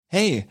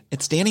Hey,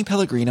 it's Danny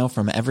Pellegrino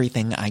from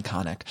Everything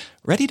Iconic.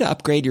 Ready to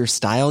upgrade your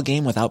style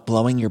game without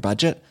blowing your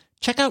budget?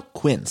 Check out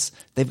Quince.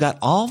 They've got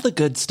all the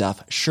good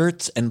stuff,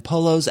 shirts and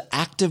polos,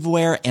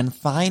 activewear, and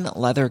fine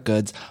leather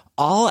goods,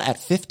 all at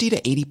 50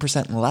 to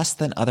 80% less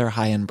than other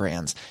high-end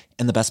brands.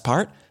 And the best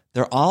part?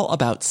 They're all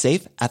about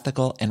safe,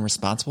 ethical, and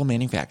responsible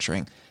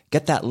manufacturing.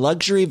 Get that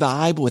luxury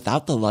vibe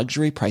without the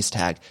luxury price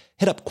tag.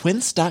 Hit up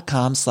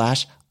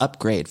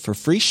quince.com/upgrade for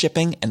free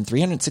shipping and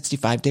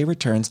 365-day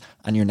returns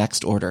on your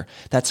next order.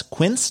 That's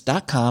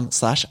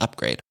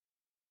quince.com/upgrade.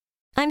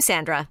 I'm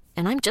Sandra,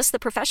 and I'm just the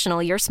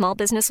professional your small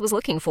business was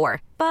looking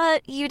for.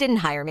 But you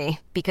didn't hire me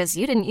because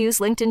you didn't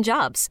use LinkedIn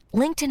Jobs.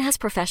 LinkedIn has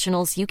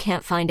professionals you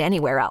can't find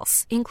anywhere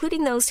else,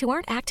 including those who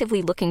aren't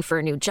actively looking for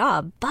a new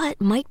job, but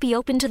might be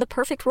open to the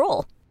perfect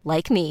role,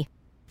 like me.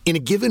 In a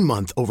given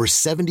month, over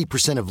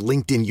 70% of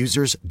LinkedIn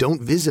users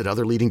don't visit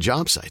other leading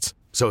job sites.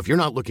 So if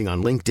you're not looking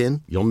on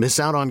LinkedIn, you'll miss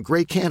out on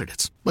great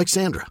candidates like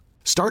Sandra.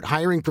 Start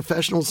hiring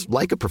professionals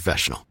like a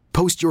professional.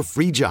 Post your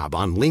free job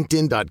on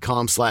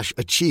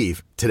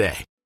linkedin.com/achieve today.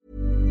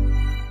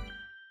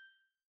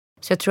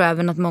 Så jag tror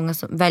även att många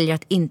som väljer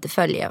att inte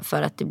följa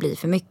för att det blir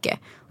för mycket.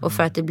 Och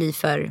för att det blir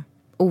för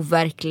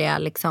overkliga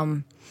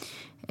liksom.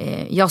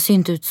 Jag ser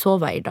inte ut så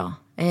varje dag.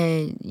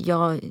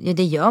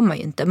 Det gör man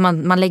ju inte.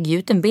 Man lägger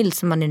ut en bild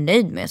som man är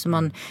nöjd med. Så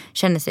man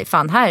känner sig,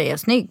 fan här är jag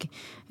snygg.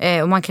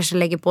 Och man kanske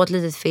lägger på ett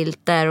litet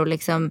filter. Och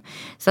liksom,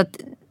 så att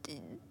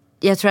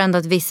jag tror ändå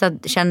att vissa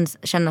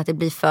känner att det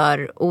blir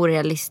för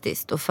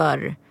orealistiskt. Och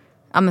för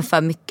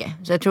mycket.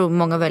 Så jag tror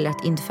många väljer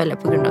att inte följa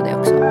på grund av det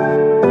också.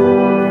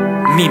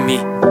 Mimi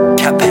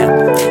Kapell,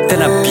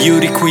 denna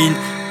beauty queen,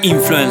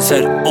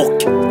 influencer och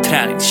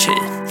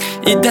träningstjej.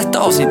 I detta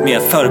avsnitt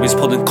med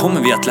Förebildspodden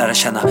kommer vi att lära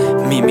känna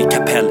Mimi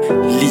Kapell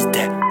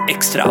lite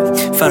extra.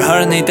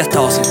 Förhörarna i detta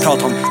avsnitt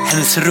pratar om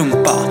hennes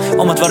rumpa,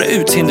 om att vara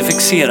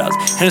utseendefixerad,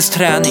 hennes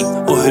träning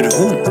och hur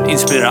hon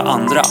inspirerar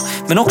andra.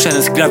 Men också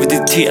hennes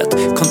graviditet,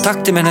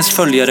 kontakter med hennes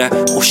följare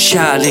och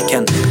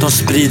kärleken de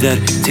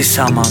sprider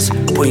tillsammans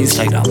på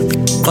Instagram.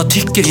 Vad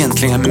tycker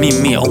egentligen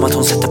Mimi om att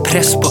hon sätter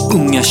press på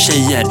unga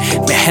tjejer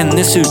med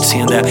hennes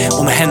utseende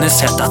och med hennes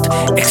sätt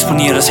att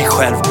exponera sig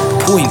själv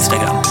på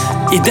Instagram?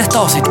 I detta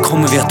avsnitt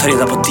kommer vi att ta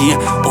reda på det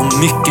och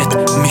mycket,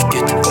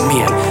 mycket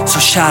mer. Så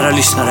kära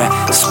lyssnare,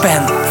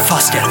 spänn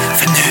fast er,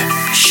 för nu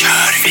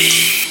kör vi!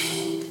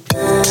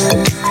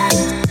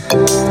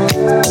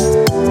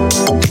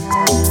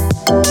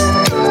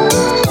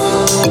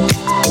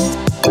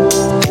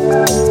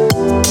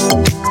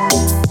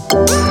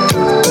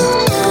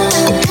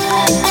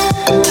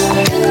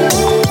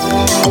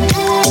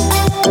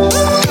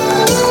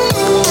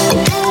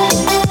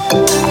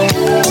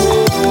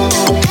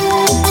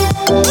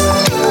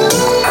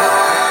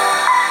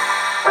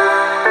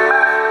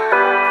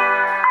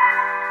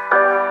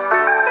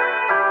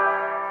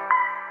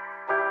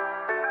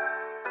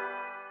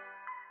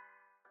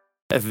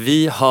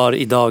 Vi har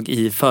idag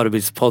i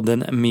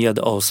Förebildspodden med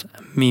oss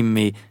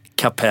Mimi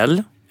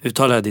Kapell.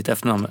 Uttalar jag ditt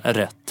efternamn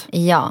rätt?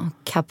 Ja,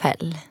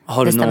 Kapell.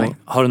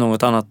 Har du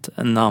något annat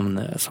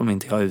namn som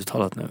inte jag har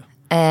uttalat nu?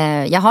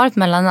 Jag har ett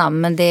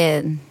mellannamn, men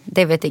det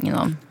vet ingen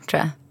om, tror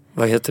jag.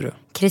 Vad heter du?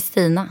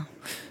 Kristina.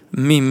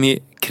 Mimi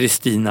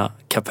Kristina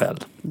Kapell.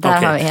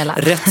 Där har vi hela.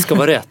 Rätt ska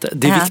vara rätt.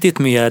 Det är viktigt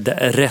med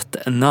rätt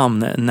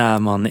namn när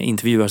man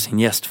intervjuar sin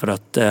gäst, för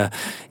att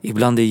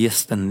ibland är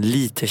gästen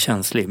lite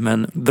känslig.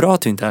 Men bra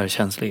att du inte är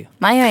känslig.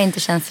 Nej, jag är inte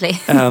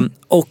känslig.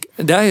 Och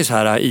det är ju så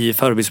här i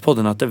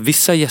Förebildspodden att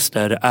vissa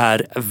gäster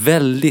är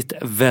väldigt,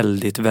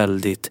 väldigt,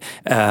 väldigt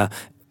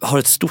har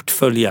ett stort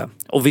följe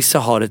och vissa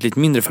har ett lite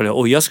mindre följe,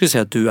 och jag skulle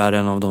säga att du är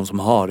en av de som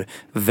har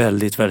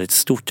väldigt, väldigt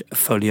stort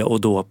följe,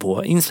 och då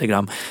på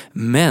Instagram.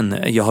 Men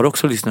jag har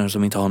också lyssnare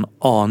som inte har en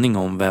aning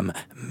om vem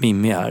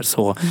Mimi är,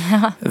 så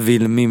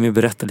vill Mimi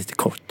berätta lite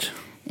kort?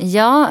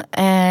 Ja,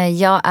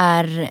 jag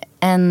är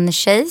en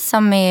tjej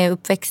som är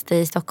uppväxt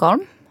i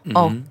Stockholm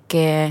och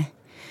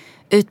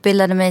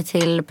utbildade mig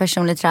till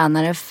personlig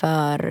tränare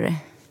för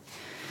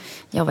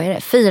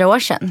 4 år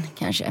sedan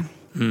kanske.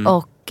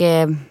 Och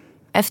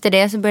efter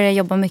det så började jag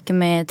jobba mycket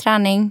med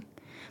träning.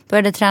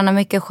 Började träna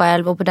mycket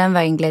själv, och på den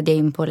vägen gled jag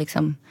in på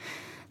liksom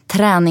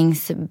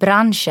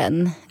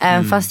träningsbranschen.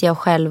 Även fast jag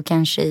själv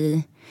kanske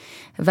i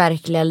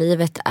verkliga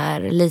livet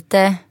är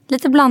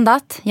lite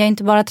blandat. Jag är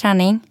inte bara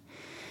träning.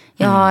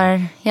 Jag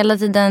har hela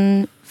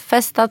tiden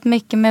festat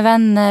mycket med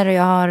vänner, och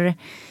jag har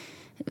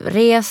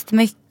rest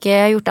mycket,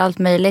 jag har gjort allt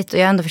möjligt, och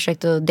jag har ändå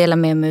försökt att dela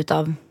med mig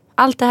av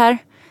allt det här.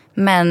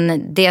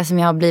 Men det som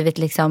jag har blivit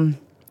liksom,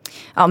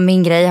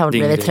 min grej har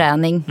blivit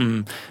träning.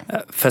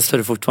 Festar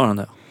du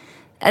fortfarande?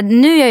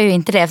 Nu gör jag ju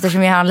inte det,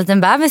 eftersom jag har en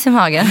liten bebis i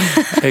magen.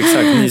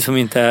 Exakt, ni som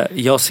inte...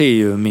 Jag ser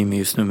ju Mimi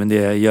just nu, men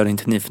det gör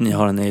inte ni, för ni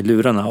har henne i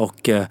lurarna.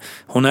 Och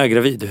hon är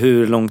gravid.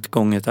 Hur långt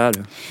gånget är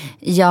du?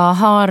 Jag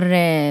har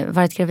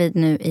varit gravid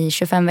nu i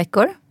 25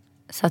 veckor.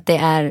 Så att det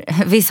är,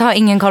 vissa har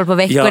ingen koll på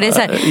veckor. Ja, det är så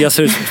här, jag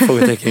ser ut som ett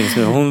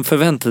frågetecken. Hon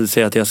förväntade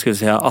sig att jag skulle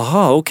säga,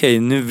 aha, okej,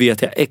 nu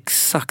vet jag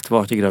exakt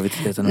vart i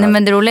graviditeten är. nej,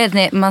 men det roliga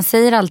är att man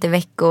säger alltid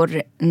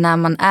veckor när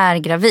man är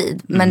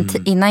gravid. Men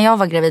innan jag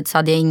var gravid så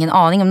hade jag ingen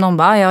aning. Om någon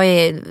bara, jag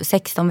är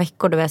 16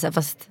 veckor. Då var jag så här,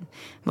 fast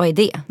vad är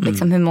det?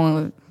 Liksom, hur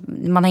många,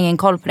 man har ingen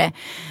koll på det.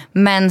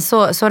 Men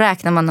så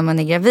räknar man när man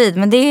är gravid.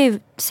 Men det är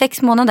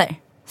 6 månader.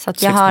 Så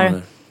att jag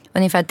har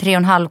ungefär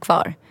 3,5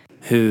 kvar.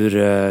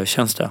 Hur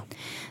känns det?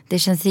 Det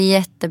känns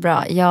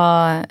jättebra.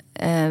 Ja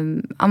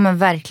men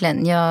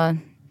verkligen.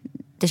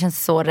 Det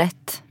känns så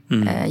rätt.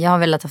 Jag har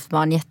velat ha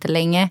barn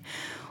jättelänge.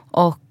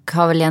 Och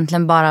har väl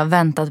egentligen bara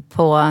väntat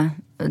på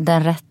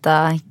den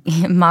rätta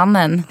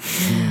mannen.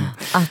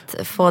 Att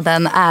få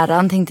den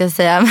äran, tänkte jag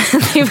säga.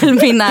 Men det är väl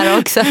min ära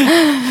också.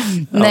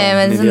 Nej,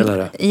 men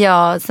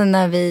sen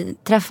när vi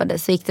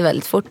träffades så gick det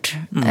väldigt fort.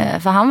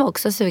 För han var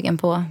också sugen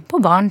på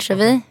barn.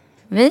 Så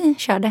vi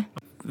körde.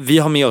 Vi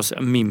har med oss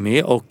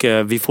Mimmi och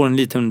vi får en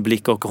liten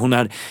blick och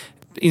hon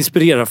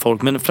inspirerar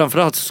folk. Men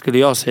framförallt så skulle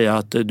jag säga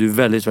att du är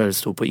väldigt, väldigt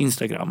stor på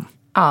Instagram.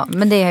 Ja,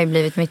 men det har ju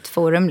blivit mitt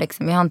forum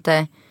liksom. Jag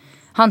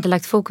har inte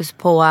lagt fokus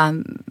på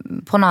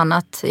något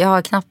annat. Jag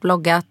har knappt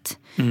bloggat.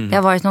 Det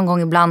har varit någon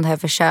gång ibland har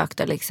jag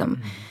försökt att liksom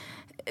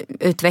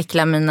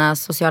utveckla mina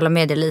sociala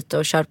medier lite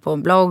och kört på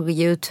blogg,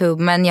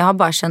 YouTube. Men jag har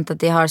bara känt att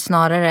det har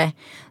snarare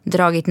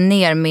dragit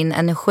ner min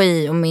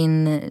energi och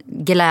min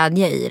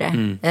glädje i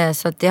det.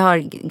 Så att det har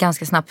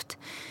ganska snabbt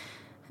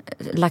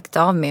lagt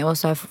av med och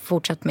så har jag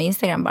fortsatt med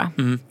Instagram bara.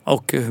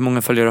 Och hur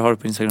många följare har du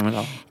på Instagram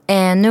idag?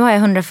 Nu har jag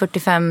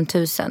 145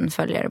 000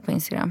 följare på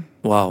Instagram.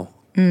 Wow.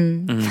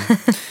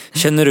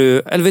 Känner du,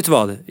 eller vet du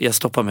vad, jag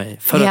stoppar mig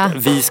för att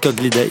vi ska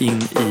glida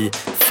in i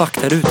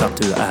faktarutan. Att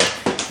du är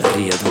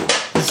redo.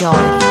 Ja.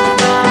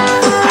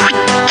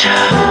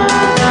 Faktarut.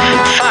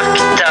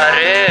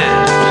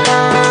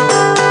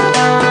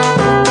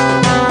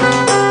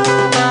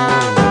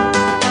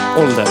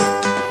 Ålder?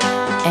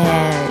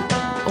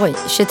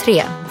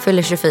 23,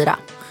 fyller 24.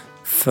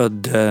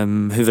 Född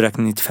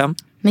huvudräkning 95?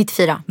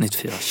 94.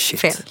 94, shit.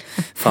 Fel.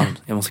 Fan,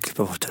 jag måste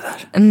klippa bort det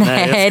där.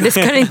 Nej, det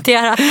ska du inte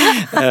göra.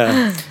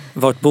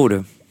 Vart bor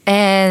du?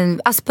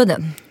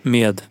 Aspudden.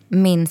 Med?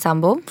 Min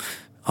sambo.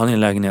 Har ni en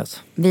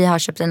lägenhet? Vi har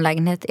köpt en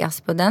lägenhet i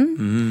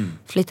Aspudden.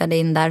 Flyttade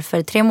in där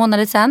för 3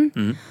 månader sedan.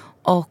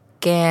 Och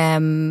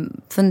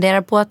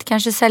funderar på att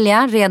kanske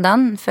sälja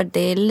redan. För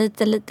det är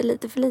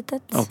lite för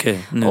litet.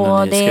 Okej, nu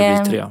när ni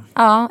ska bli 3.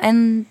 Ja,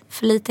 en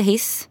för lite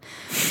hiss.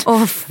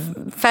 Och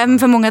 5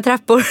 för många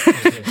trappor.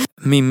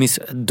 Mimmis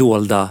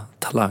dolda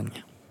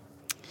talang?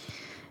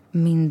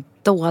 Min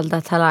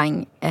dolda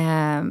talang?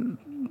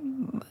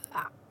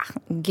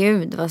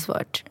 Gud, vad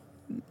svårt.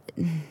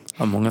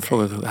 Ja, många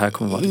frågor här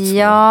kommer vara lite svåra.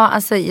 Ja,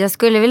 alltså jag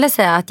skulle vilja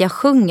säga att jag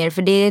sjunger.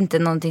 För det är inte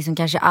någonting som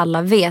kanske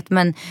alla vet.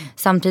 Men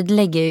samtidigt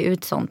lägger jag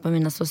ut sånt på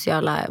mina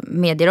sociala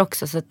medier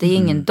också. Så att det är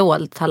ingen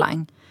dold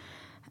talang.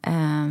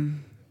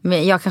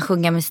 Men jag kan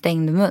sjunga med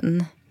stängd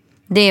mun.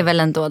 Det är väl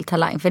en dold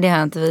talang. För det har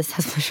jag inte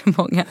visat för så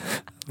många.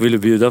 Vill du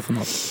bjuda på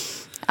något?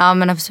 Ja,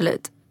 men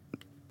absolut.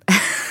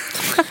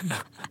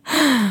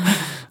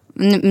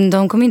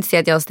 De kommer inte se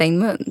att jag har stängd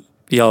mun.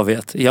 Jag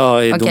vet,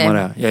 jag är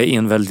domare. Jag är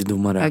en väldigt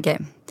domare. Okej.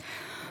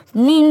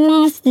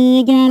 Lilla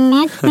stigen,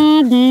 akta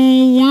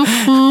dig,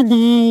 akta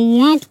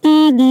dig,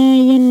 akta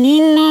dig.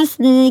 Lilla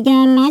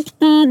stigen,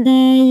 akta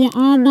dig,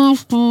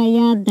 annars tar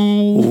jag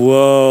dig.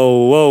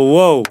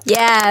 Wow.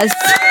 Yes!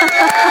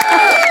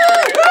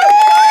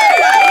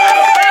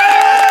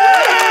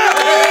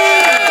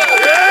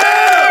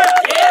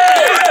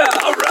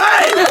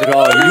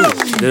 Bra gjort.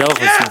 Det där var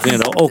faktiskt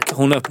imponerande. Och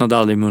hon öppnade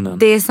aldrig munnen.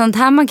 Det är sånt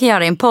här man kan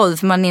göra i en podd.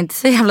 För man är inte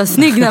så jävla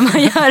snygg när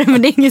man gör det.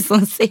 Men det är ingen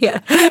som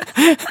ser.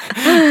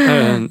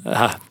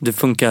 Det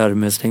funkar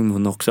med stängd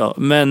mun också.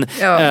 Men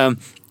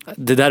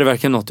det där är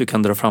verkligen något du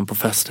kan dra fram på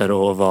fester.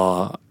 Och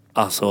vara,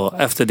 alltså,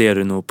 efter det är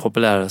du nog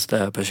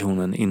populäraste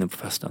personen inne på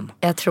festen.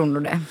 Jag tror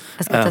nog det.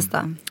 Jag ska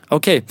testa.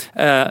 Okej,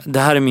 det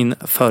här är min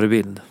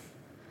förebild.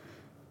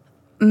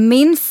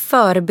 Min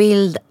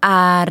förebild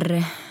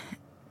är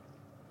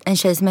en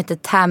tjej som heter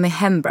Tammy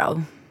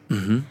Hembrow.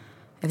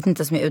 Jag vet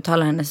inte om jag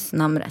uttalar hennes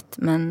namn rätt.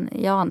 Men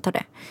jag antar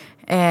det.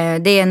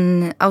 Det är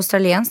en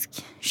australiensk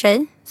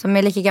tjej som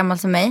är lika gammal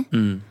som mig.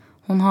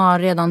 Hon har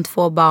redan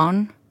 2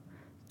 barn.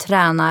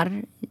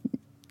 Tränar.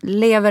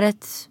 Lever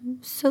ett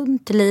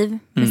sunt liv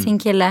med sin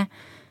kille.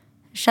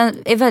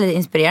 Är väldigt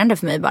inspirerande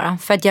för mig bara.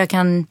 För att jag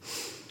kan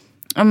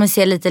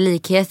se lite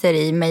likheter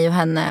i mig och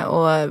henne.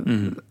 Och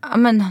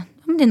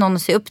om det är någon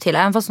att se upp till.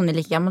 Även fast hon är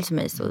lika gammal som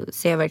mig så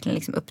ser jag verkligen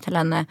liksom upp till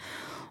henne.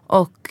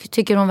 Och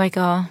tycker hon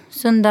verkar ha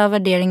sunda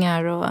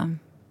värderingar och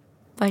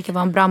verkar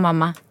vara en bra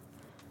mamma.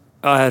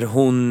 Är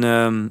hon,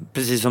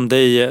 precis som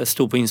dig,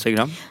 stor på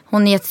Instagram?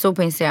 Hon är jättestor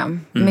på Instagram.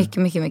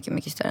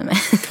 Mycket större än mig.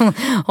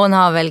 Hon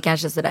har väl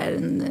kanske sådär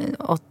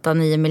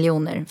 8-9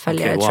 miljoner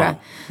följare, tror jag.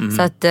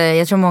 Så att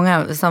jag tror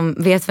många som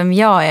vet vem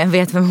jag är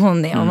vet vem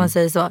hon är, om man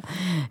säger så.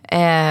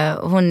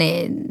 Hon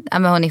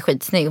är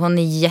skitsnygg. Hon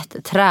är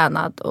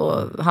jättetränad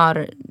och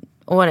har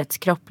årets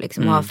kropp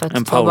liksom. Har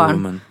fött 2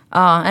 barn.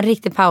 Ja, en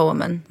riktig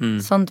powerwoman.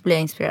 Sånt blir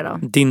jag inspirerad av.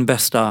 Din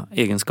bästa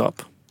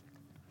egenskap?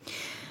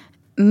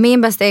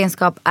 Min bästa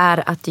egenskap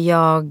är att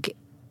jag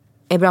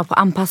är bra på att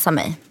anpassa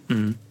mig.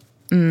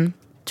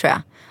 Tror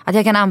jag. Att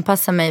jag kan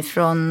anpassa mig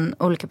från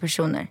olika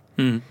personer.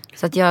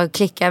 Så att jag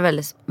klickar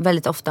väldigt,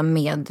 väldigt ofta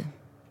med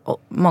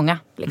många.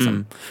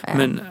 Liksom.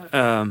 Men,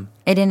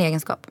 är det en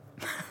egenskap?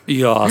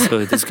 ja, alltså,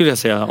 det skulle jag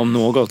säga om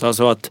något.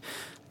 Alltså att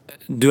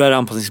du är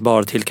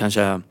anpassningsbar till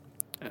kanske...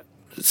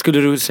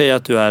 Skulle du säga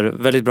att du är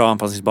väldigt bra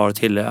anpassningsbar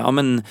till, ja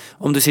men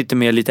om du sitter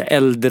med lite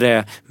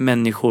äldre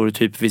människor,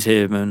 typ vi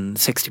säger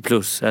 60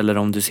 plus, eller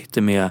om du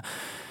sitter med,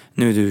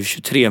 nu är du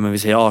 23 men vi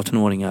säger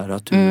 18-åringar,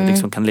 att du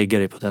liksom kan lägga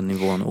dig på den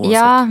nivån oavsett.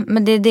 Ja,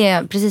 men det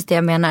är precis det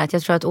jag menar. Att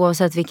jag tror att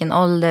oavsett vilken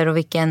ålder och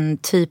vilken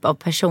typ av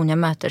person jag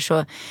möter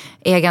så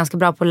är jag ganska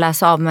bra på att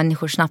läsa av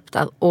människor snabbt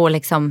och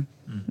liksom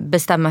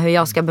bestämma hur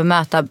jag ska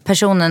bemöta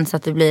personen så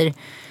att det blir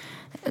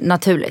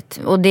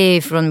naturligt. Och det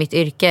är från mitt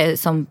yrke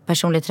som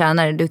personlig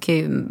tränare. Du kan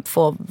ju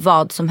få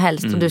vad som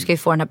helst och du ska ju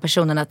få den här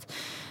personen att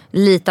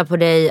lita på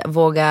dig,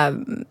 våga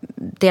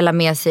dela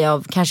med sig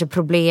av kanske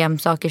problem,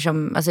 saker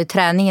som, alltså i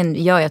träningen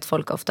gör ju att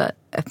folk ofta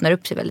öppnar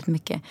upp sig väldigt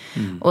mycket.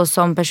 Och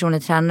som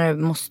personlig tränare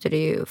måste du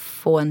ju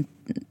få en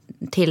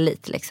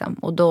tillit liksom.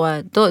 Och då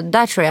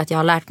där tror jag att jag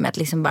har lärt mig att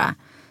liksom bara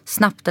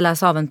snabbt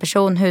läsa av en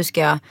person. Hur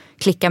ska jag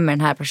klicka med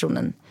den här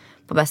personen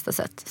på bästa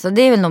sätt? Så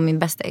det är väl nog min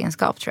bästa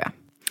egenskap, tror jag.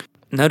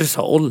 När du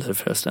sa ålder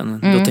förresten,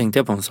 då tänkte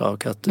jag på en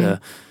sak att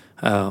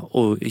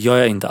och jag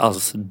är inte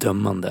alls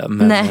dömande,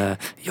 men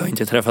jag har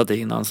inte träffat dig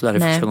innan, så där är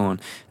första gången.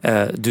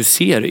 Du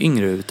ser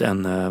yngre ut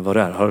än vad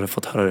du är. Har du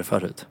fått höra det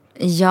förut?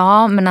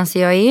 Ja, men alltså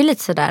jag är ju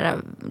lite sådär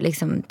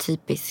liksom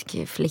typisk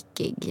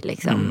flickig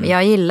liksom.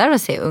 Jag gillar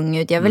att se ung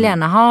ut. Jag vill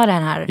gärna ha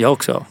den här. Jag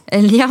också.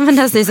 Ja, men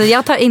alltså, så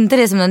jag tar inte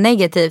det som något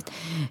negativt.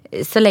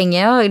 Så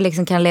länge jag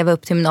liksom kan leva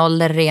upp till min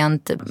ålder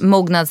rent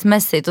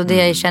mognadsmässigt. Och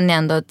det känner jag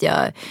ändå att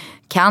jag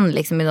kan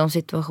liksom i de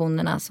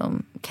situationerna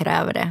som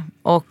kräver det.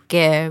 Och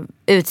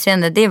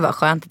utseende, det var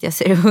skönt att jag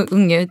ser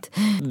ung ut.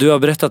 Du har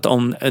berättat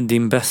om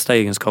din bästa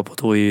egenskap, och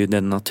då är ju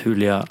den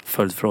naturliga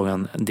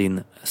följdfrågan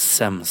din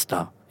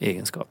sämsta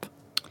egenskap.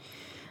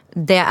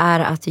 Det är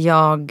att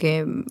jag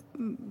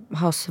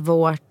har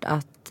svårt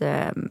att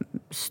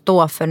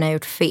stå för när jag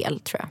gjort fel,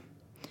 tror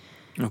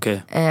jag.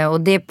 Okej.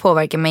 Och det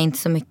påverkar mig inte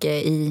så mycket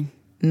i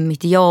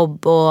mitt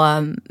jobb och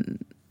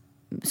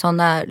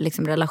sådana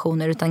liksom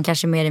relationer, utan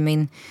kanske mer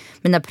i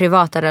mina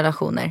privata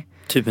relationer.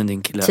 Typ med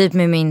din kille? Typ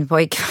med min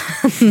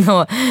pojkvän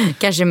och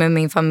kanske med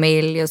min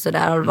familj och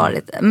sådär har det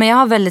varit. Men jag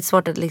har väldigt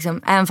svårt att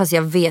liksom, även fast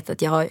jag vet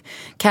att jag har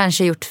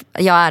kanske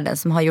jag är den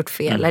som har gjort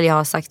fel eller jag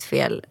har sagt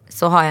fel,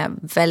 så har jag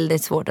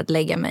väldigt svårt att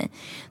lägga mig.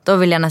 Då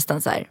vill jag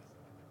nästan så här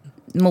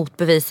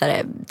motbevisa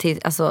det till,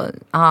 alltså,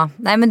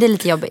 nej men det är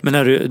lite jobbigt.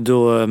 Men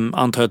då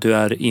antar jag att du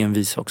är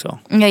envis också?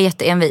 Jag är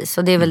jätteenvis,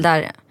 och det är väl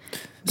där.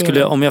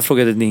 Om jag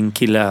frågade din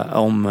kille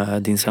om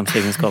din sämsta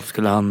egenskap,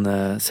 skulle han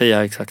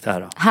säga exakt det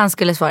här då? Han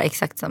skulle svara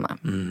exakt samma.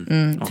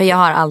 För jag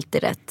har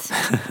alltid rätt,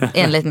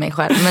 enligt mig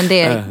själv. Men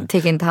det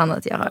tycker inte han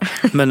att jag har.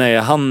 Men nej,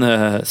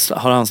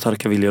 har han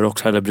starka viljor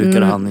också, eller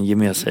brukar han ge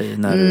med sig?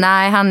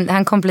 Nej,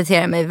 han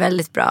kompletterar mig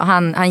väldigt bra.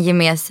 Han ger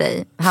med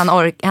sig. Han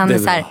är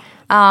så här,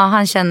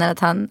 han känner att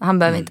han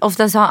behöver inte.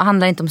 Ofta så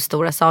handlar det inte om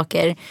stora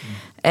saker.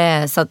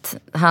 Så att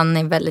han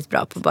är väldigt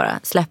bra på att bara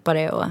släppa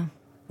det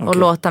och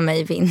låta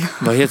mig vinna.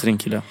 Vad heter din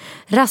kille?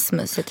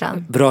 Rasmus heter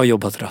han. Bra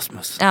jobbat,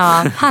 Rasmus.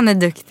 Ja, han är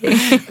duktig.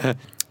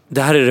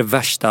 Det här är det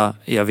värsta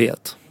jag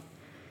vet.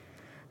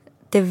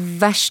 Det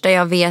värsta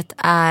jag vet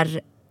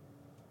är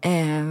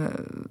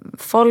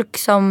folk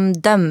som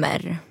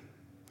dömer.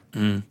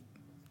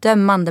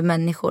 Dömande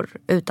människor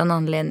utan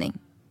anledning.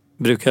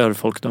 Brukar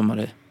folk döma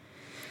dig?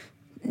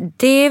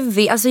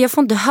 Alltså jag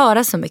får inte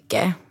höra så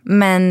mycket.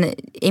 Men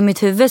i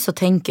mitt huvud så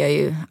tänker jag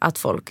ju att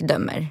folk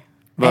dömer.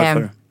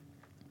 Varför?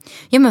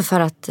 Ja, men för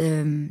att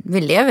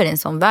vi lever i en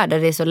sån värld där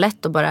det är så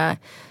lätt att bara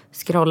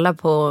scrolla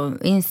på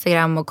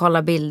Instagram och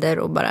kolla bilder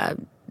och bara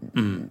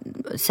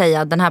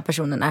säga att den här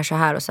personen är så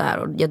här och så här,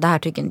 och det här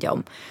tycker inte jag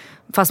om.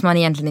 Fast man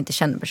egentligen inte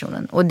känner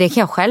personen. Och det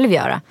kan jag själv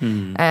göra.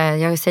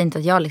 Jag säger inte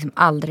att jag liksom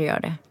aldrig gör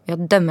det.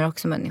 Jag dömer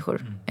också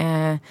människor.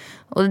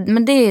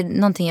 Men det är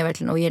någonting jag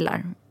verkligen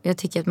ogillar. Jag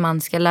tycker att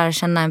man ska lära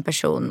känna en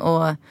person,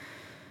 och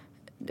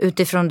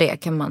utifrån det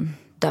kan man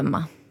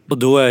döma. Och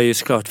då är ju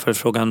såklart för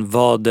frågan,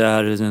 vad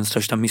är den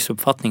största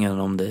missuppfattningen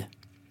om dig?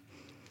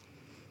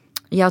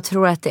 Jag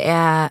tror att det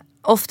är,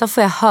 ofta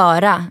får jag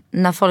höra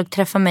när folk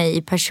träffar mig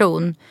i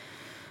person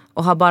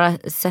och har bara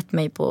sett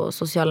mig på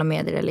sociala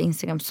medier eller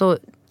Instagram, så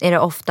är det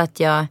ofta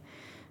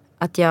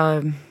att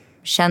jag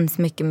känns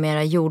mycket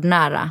mer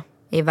jordnära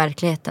i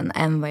verkligheten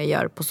än vad jag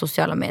gör på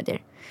sociala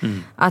medier.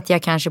 Att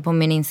jag kanske på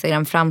min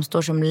Instagram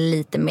framstår som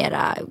lite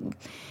mera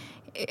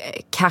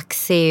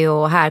kaxig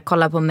och här,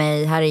 kolla på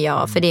mig, här är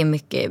jag. För det är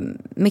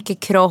mycket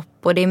kropp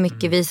och det är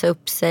mycket visa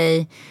upp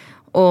sig.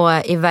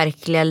 Och i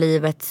verkliga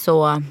livet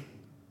så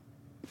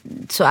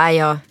är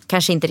jag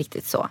kanske inte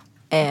riktigt så.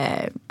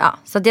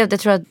 Så att jag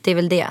tror att det är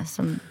väl det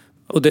som...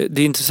 Och det är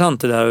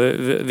intressant det där.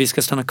 Vi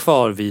ska stanna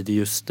kvar vid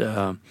just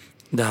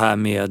det här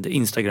med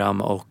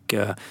Instagram och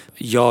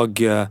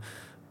jag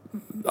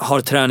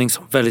har träning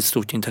som väldigt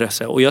stort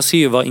intresse. Och jag ser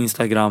ju vad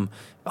Instagram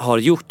har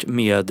gjort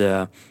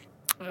med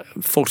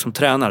folk som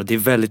tränar. Det är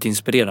väldigt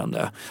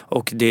inspirerande.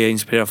 Och det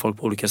inspirerar folk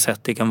på olika sätt.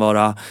 Det kan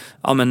vara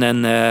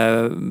en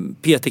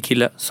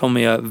PT-kille som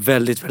är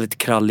väldigt, väldigt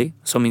krallig.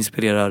 Som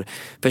inspirerar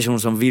personer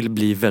som vill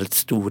bli väldigt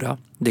stora.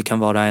 Det kan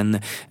vara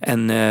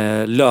en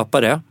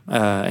löpare,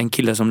 en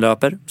kille som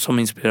löper, som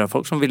inspirerar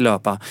folk som vill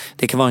löpa.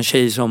 Det kan vara en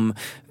tjej som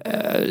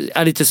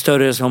är lite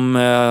större,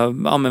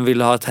 som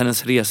vill ha att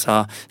hennes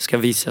resa ska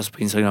visas på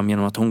Instagram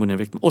genom att hon går ner i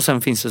vikt. Och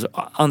sen finns det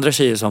andra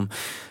tjejer som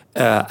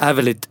är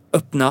väldigt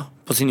öppna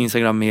på sin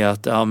Instagram med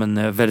att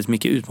väldigt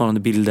mycket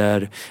utmanande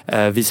bilder,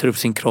 visar upp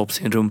sin kropp,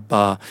 sin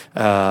rumpa,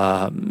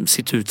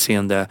 sitt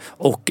utseende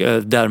och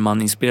där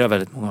man inspirerar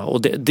väldigt många.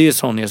 Och det är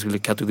sån jag skulle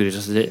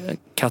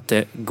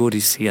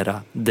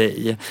kategorisera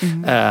dig.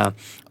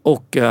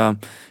 Och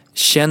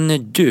känner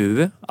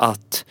du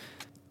att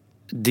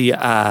det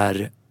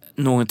är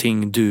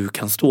någonting du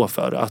kan stå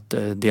för, att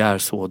det är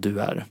så du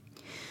är?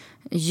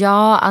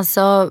 Ja,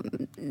 alltså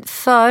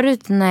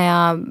förut när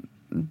jag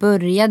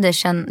började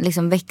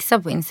liksom växa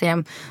på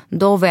Instagram,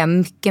 då var jag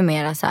mycket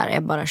mer så här,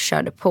 jag bara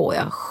körde på,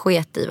 jag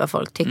sket i vad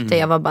folk tyckte.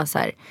 Jag var bara så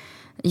här,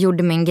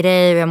 gjorde min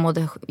grej och jag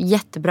mådde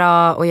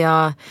jättebra och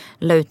jag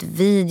la ut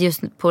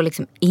videos på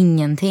liksom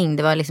ingenting.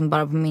 Det var liksom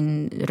bara på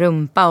min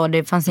rumpa och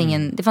det fanns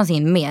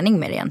ingen mening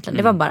med det egentligen.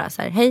 Det var bara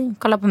så här, hej,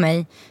 kolla på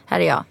mig, här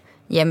är jag,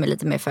 ge mig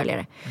lite mer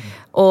följare.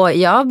 Och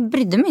jag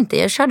brydde mig inte,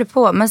 jag körde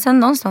på. Men sen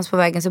någonstans på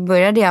vägen så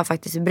började jag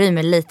faktiskt bry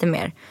mig lite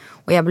mer.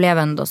 Och jag blev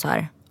ändå så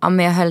här,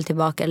 men jag höll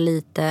tillbaka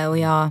lite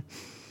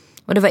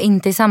och det var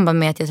inte i samband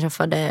med att jag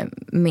träffade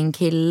min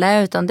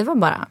kille, utan det var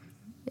bara,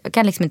 jag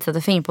kan liksom inte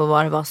sätta fingret på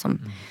vad det var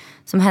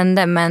som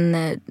hände,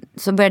 men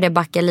så började jag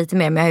backa lite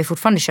mer, men jag har ju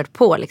fortfarande kört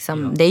på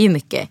liksom. Det är ju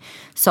mycket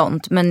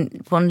sånt, men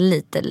på en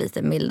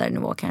lite mildare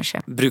nivå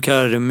kanske.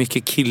 Brukar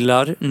mycket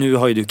killar, nu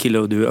har ju du killar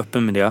och du är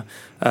öppen med det,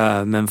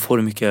 men får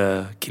du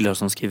mycket killar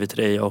som skriver till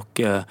dig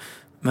och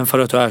men för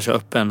att du är så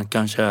öppen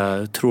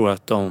kanske tror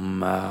att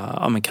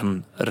de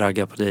kan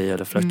ragga på dig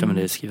eller flörta med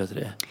dig och skriva till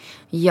dig?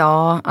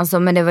 Ja, alltså,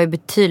 men det var ju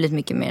betydligt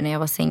mycket mer när jag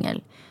var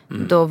singel.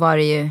 Då var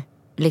det ju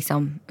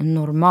liksom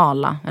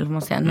normala, eller vad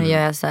man säger. Nu gör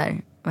jag så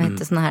här, vad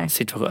heter såna här?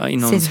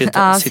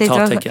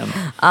 Citattecken.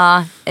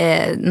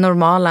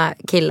 Normala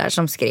killar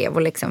som skrev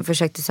och liksom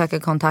försökte söka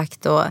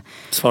kontakt. Och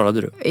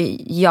svarade du?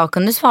 Jag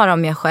kunde svara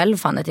om jag själv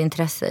fann ett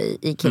intresse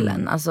i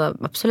killen. Alltså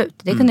absolut,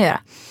 det kunde jag göra.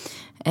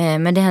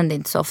 Men det hände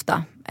inte så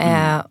ofta.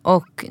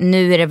 Och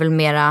nu är det väl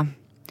mera...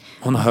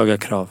 Hon har höga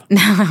krav.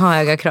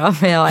 Höga krav,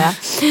 ja.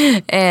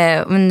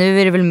 Men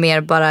nu är det väl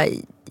mer bara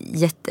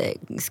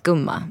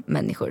jätteskumma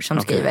människor som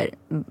skriver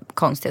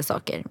konstiga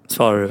saker.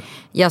 Svarar du?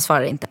 Jag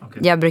svarar inte.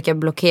 Jag brukar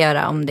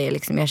blockera om det är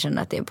liksom, jag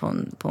känner att det är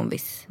på en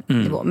viss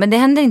nivå. Men det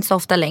händer inte så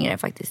ofta längre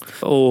faktiskt.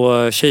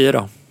 Och tjejer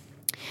då?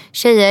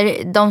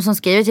 Tjejer, de som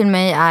skriver till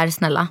mig är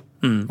snälla.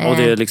 Och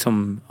det är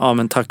liksom,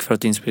 men tack för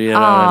att du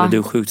inspirerar, eller du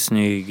är sjukt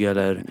snygg,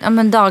 eller... Ja,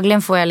 men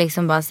dagligen får jag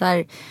liksom bara så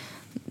här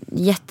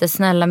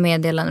jättesnälla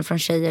meddelanden från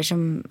tjejer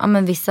som,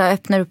 vissa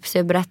öppnar upp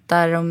sig och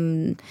berättar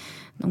om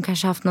de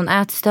kanske haft någon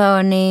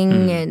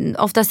ätstörning.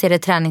 Oftast är det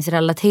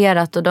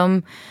träningsrelaterat och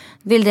de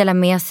vill dela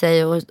med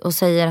sig och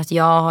säger att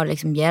jag har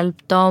liksom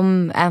hjälpt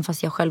dem, även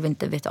fast jag själv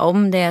inte vet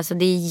om det. Så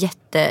det är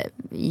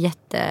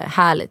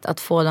jättehärligt att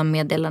få de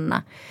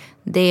meddelandena.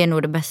 Det är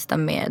nog det bästa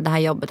med det här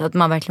jobbet. Att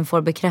man verkligen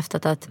får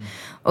bekräftat att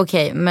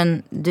okej,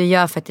 men du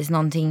gör faktiskt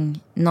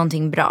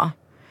någonting bra.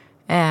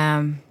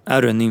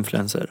 Är du en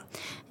influencer?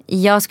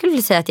 Jag skulle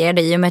vilja säga att jag är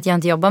det. I och med att jag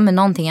inte jobbar med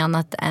någonting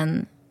annat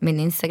än min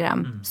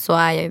Instagram så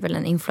är jag väl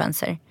en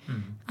influencer.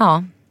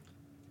 Ja.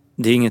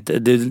 Det är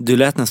inget, du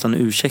lät nästan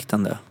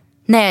ursäktande.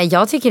 Nej,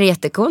 jag tycker det är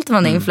jättecoolt att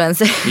vara en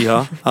influencer.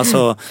 Ja,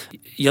 alltså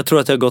jag tror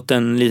att det har gått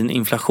en liten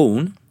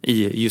inflation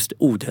i just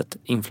ordet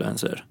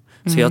influencer.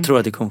 Så jag tror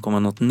att det kommer komma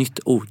något nytt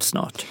ord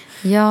snart.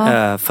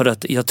 Ja. För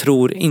att jag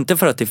tror, inte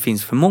för att det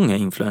finns för många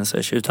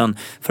influencers, utan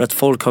för att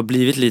folk har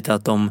blivit lite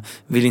att de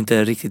vill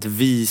inte riktigt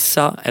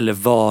visa eller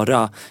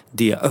vara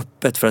det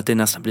öppet, för att det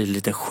nästan blir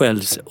lite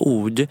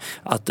skällsord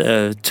att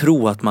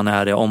tro att man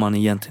är det om man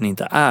egentligen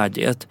inte är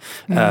det.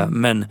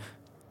 Men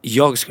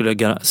jag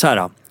skulle så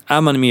här,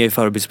 är man med i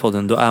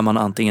Förebildspodden, då är man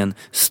antingen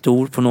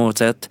stor på något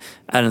sätt,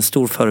 är en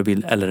stor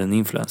förebild eller en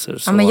influencer.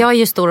 Så... Ja, men jag är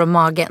ju stor om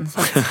magen.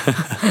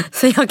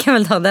 Så jag kan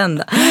väl ta den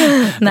då.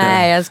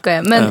 Nej, jag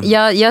skojar. Men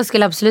jag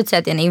skulle absolut säga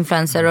att jag är en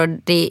influencer och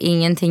det är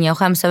ingenting jag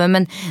skäms över.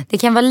 Men det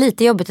kan vara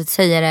lite jobbigt att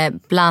säga det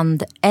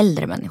bland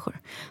äldre människor.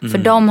 För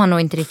de har nog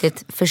inte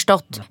riktigt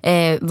förstått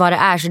vad det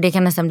är. Så det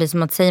kan nästan bli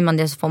som att säger man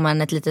det så får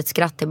man ett litet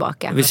skratt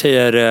tillbaka. Vi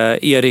säger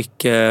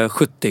Erik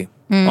 70.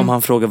 Om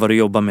han frågar vad du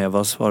jobbar med,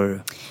 vad svarar du?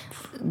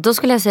 Då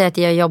skulle jag säga att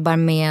jag jobbar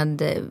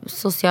med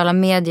sociala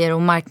medier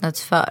och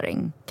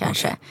marknadsföring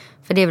kanske.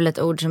 För det är väl ett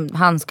ord som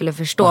han skulle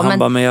förstå. Och han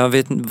bara, men jag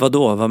vet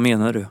vadå? Vad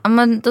menar du? Ja,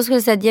 men då skulle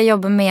jag säga att jag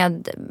jobbar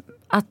med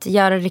att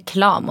göra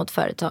reklam åt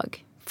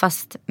företag.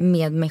 Fast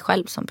med mig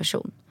själv som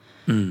person.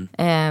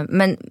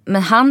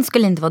 Men han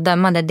skulle inte vara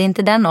dömande. Det är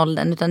inte den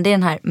åldern, utan det är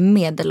den här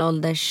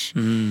medelålders...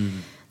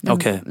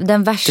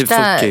 Den värsta, Typ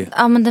 40.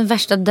 ja, men den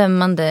värsta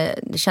dömande,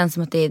 det känns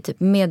som att det är typ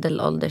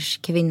medelålders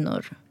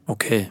kvinnor.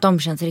 Okej. De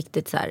känns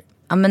riktigt så här,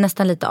 ja, men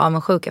nästan lite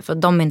avundsjuka för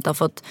att de inte har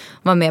fått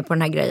vara med på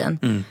den här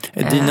grejen.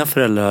 Är dina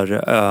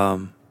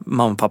föräldrar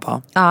mamma och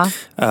pappa?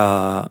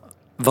 Ja.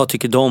 Vad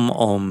tycker de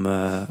om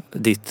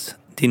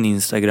din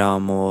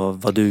Instagram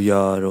och vad du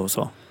gör och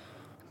så?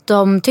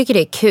 De tycker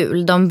det är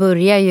kul. De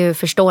börjar ju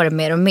förstå det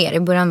mer och mer. I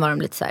början var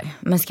de lite så här,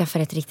 men skaffa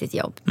ett riktigt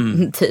jobb.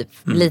 Typ,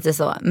 lite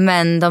så.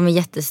 Men de är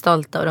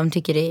jättestolta och de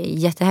tycker det är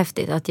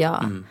jättehäftigt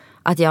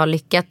att jag har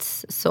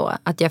lyckats så.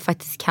 Att jag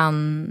faktiskt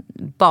kan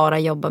bara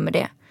jobba med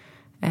det.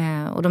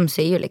 Och de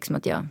ser ju liksom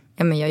att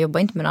jag jobbar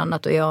inte med något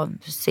annat. Och jag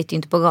sitter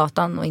inte på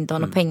gatan och inte har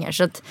några pengar.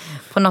 Så att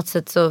på något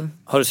sätt så...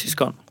 Har du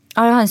syskon?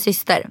 Ja, jag har en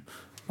syster.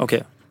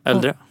 Okej.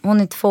 Äldre?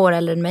 Hon är 2 år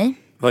äldre än mig.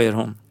 Vad gör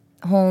hon?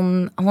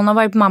 Hon har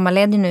varit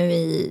mammaledig nu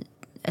i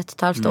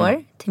 1,5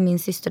 år till min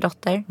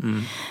systerdotter.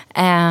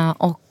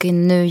 Och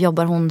nu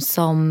jobbar hon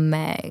som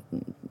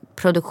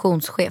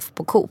produktionschef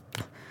på Coop.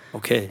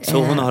 Okej,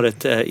 så hon har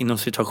ett inom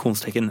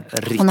situationstecken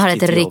riktigt Hon har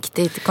ett jobb.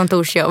 riktigt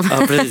kontorsjobb.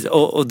 Ja, precis.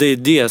 Och det är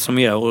det som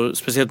är, och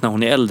speciellt när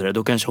hon är äldre,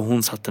 då kanske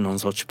hon satte någon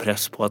sorts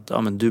press på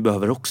att men du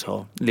behöver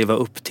också leva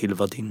upp till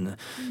vad din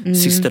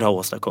syster har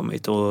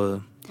åstadkommit.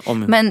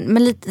 Men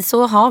lite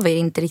så har vi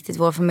inte riktigt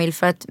vår familj,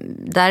 för att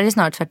där är det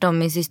snarare tvärtom.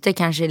 Min syster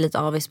kanske är lite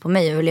avis på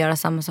mig och vill göra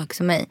samma sak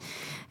som mig.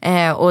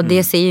 Och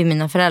det ser ju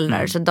mina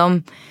föräldrar.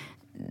 Så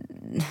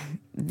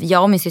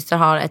jag och min syster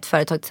har ett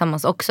företag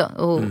tillsammans också.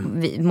 Och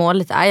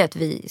målet är ju att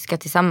vi ska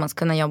tillsammans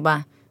kunna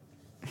jobba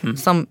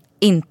som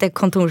inte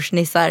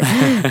kontorsnissar.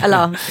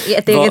 Eller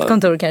ett eget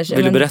kontor kanske.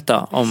 Vill du berätta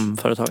om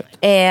företaget?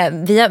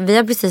 Vi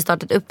har precis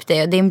startat upp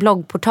det. Det är en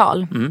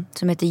bloggportal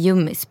som heter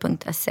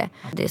Jumis.se.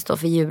 Det står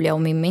för Julia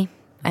och Mimmi.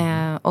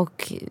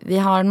 Och vi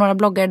har några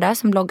bloggare där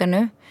som bloggar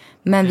nu.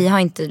 Men vi har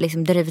inte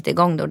liksom drivit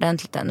igång det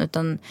ordentligt än.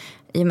 Utan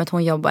i och med att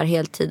hon jobbar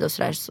heltid och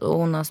sådär. Så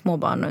hon har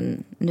småbarn och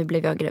nu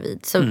blev jag gravid.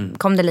 Så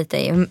kom det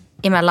lite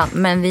emellan.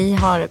 Men vi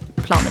har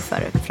planer för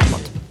det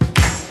framåt.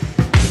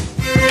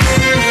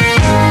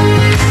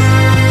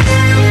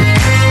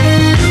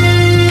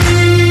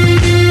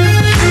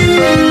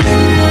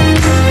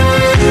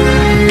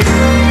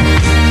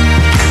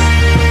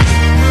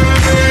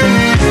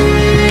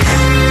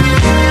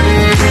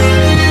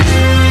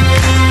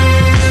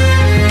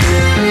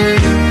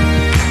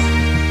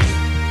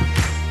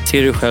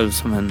 Ser du dig själv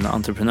som en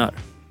entreprenör?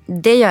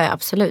 Det gör jag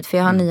absolut, för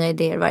jag har nya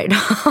idéer varje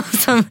dag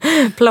som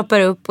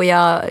ploppar upp och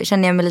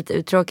känner jag mig lite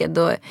uttråkad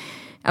då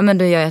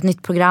gör jag ett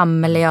nytt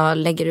program eller jag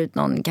lägger ut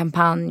någon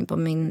kampanj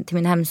till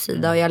min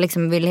hemsida och jag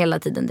liksom vill hela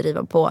tiden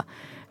driva på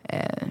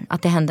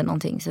att det händer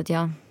någonting. Så att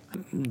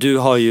Du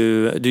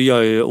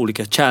gör ju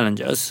olika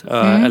challenges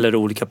eller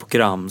olika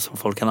program som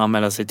folk kan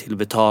anmäla sig till,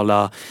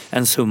 betala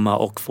en summa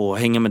och få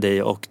hänga med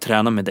dig och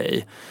träna med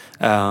dig.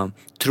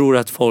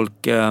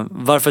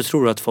 Varför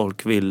tror du att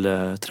folk vill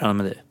träna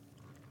med dig?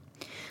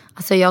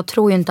 Alltså jag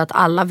tror ju inte att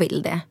alla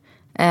vill det.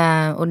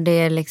 Och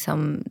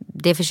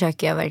det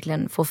försöker jag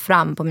verkligen få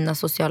fram på mina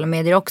sociala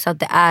medier också. Att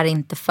det är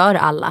inte för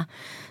alla.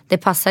 Det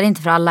passar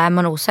inte för alla. Är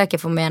man osäker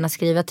får man gärna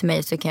skriva till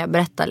mig så kan jag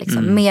berätta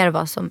mer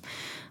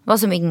vad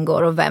som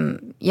ingår och vem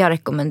jag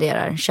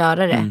rekommenderar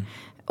köra det.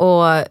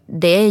 Och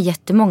det är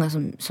jättemånga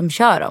som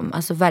kör dem.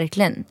 Alltså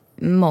verkligen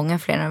många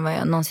fler än vad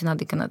jag någonsin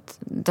hade kunnat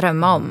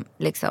drömma om.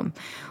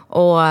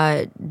 Och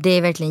det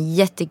är verkligen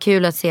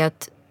jättekul att se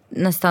att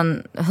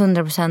nästan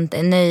 100%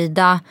 är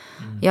nöjda.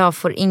 Jag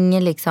får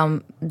ingen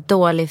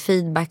dålig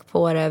feedback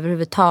på det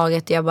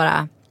överhuvudtaget. Jag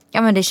bara,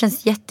 men det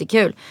känns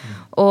jättekul.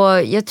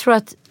 Och jag tror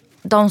att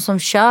de som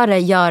kör det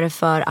gör det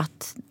för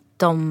att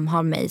de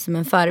har mig som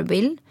en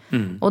förebild.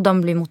 Och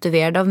de blir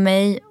motiverade av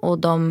mig. Och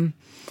de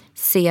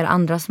ser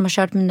andra som har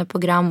kört mina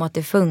program och att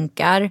det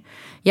funkar.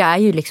 Jag är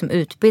ju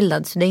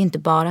utbildad, så det är inte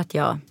bara att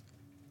jag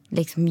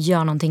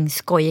gör någonting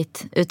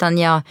skojigt. Utan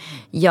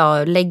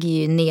jag lägger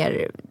ju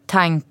ner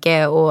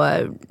tanke och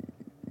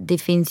det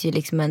finns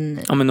ju en...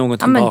 Ja, men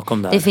någonting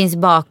bakom där. Det finns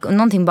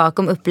någonting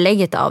bakom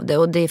upplägget av det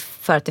och det är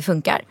för att det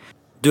funkar.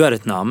 Du är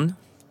ett namn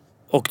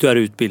och du är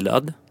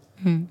utbildad.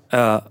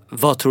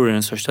 Vad tror du är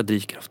den största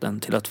drivkraften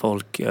till att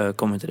folk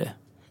kommer till det?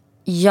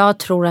 Jag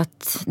tror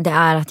att det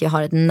är att jag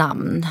har ett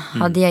namn.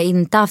 Hade jag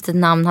inte haft ett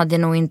namn hade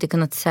jag nog inte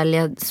kunnat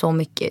sälja så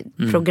mycket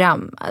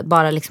program.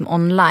 Bara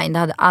online. Det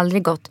hade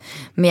aldrig gått.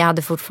 Men jag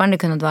hade fortfarande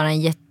kunnat vara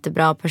en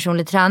jättebra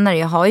personlig tränare.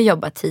 Jag har ju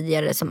jobbat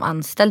tidigare som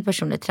anställd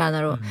personlig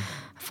tränare. Och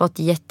fått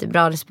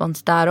jättebra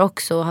respons där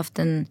också. Och haft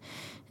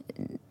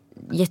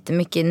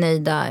jättemycket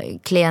nöjda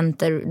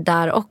klienter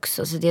där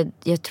också. Så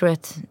jag tror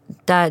att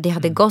det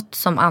hade gått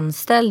som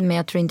anställd. Men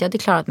jag tror inte jag hade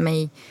klarat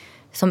mig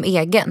som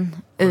egen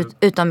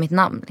utan mitt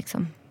namn.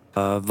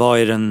 Vad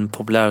är den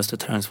populäraste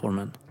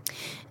träningsformen?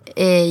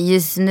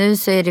 Just nu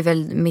så är det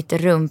väl mitt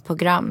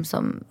rumprogram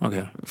som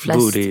flest,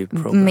 booty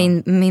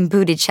program. Min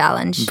booty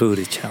challenge.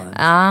 Booty challenge.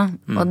 Ja,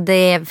 och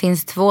det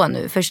finns 2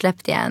 nu. Först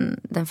släppte jag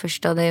den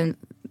första, det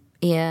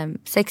är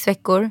 6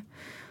 veckor.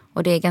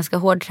 Och det är ganska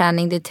hård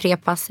träning, det är 3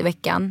 pass i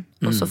veckan.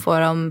 Och så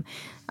får de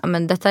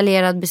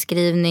detaljerad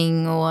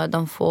beskrivning och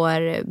de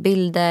får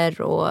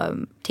bilder och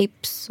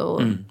tips.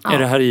 Och, Är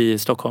det här i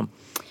Stockholm?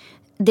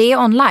 Det är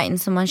online,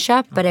 så man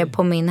köper det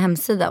på min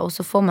hemsida och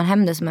så får man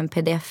hem det som en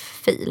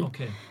pdf-fil.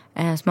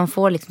 Så man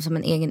får liksom som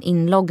en egen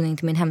inloggning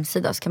till min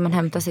hemsida, så kan man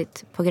hämta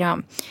sitt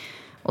program.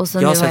 Och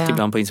så Jag har sett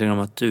ibland på Instagram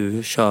att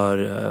du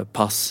kör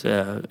pass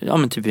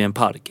typ i en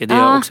park. Är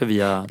det också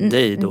via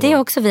dig då? Det är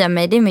också via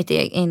mig. Det är mitt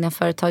egna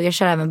företag. Jag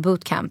kör även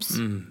bootcamps.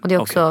 Och det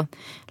är också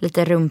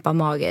lite rumpa,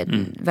 mage.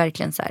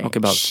 Verkligen så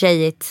här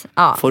tjejigt.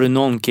 Ja. Får du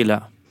någon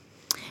kille?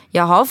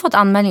 Jag har fått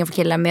anmälningar för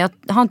killar, men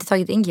jag har inte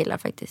tagit in killar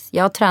faktiskt.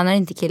 Jag tränar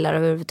inte killar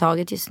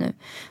överhuvudtaget just nu.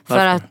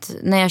 Varför? För att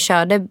när jag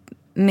körde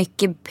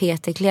mycket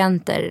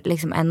PT-klienter,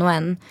 liksom en och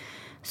en,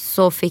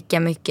 så fick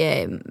jag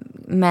mycket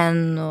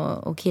män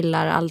och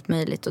killar, allt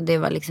möjligt. Och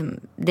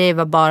det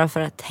var bara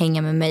för att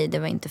hänga med mig. Det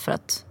var inte för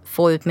att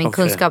få ut min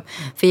kunskap.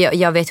 För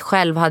jag vet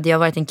själv, hade jag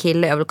varit en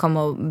kille och jag vill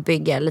komma och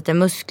bygga lite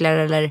muskler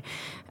eller...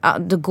 Ja,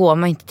 då går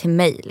man inte till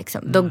mig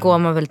liksom. Då går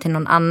man väl till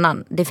någon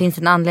annan. Det finns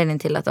en anledning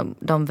till att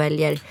de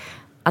väljer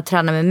att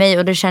träna med mig.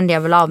 Och det kände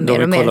jag väl av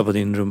mer och mer. Kolla på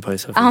din rumpa i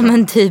så fall. Ja,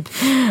 men typ.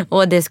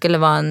 Och det skulle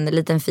vara en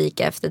liten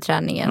fika efter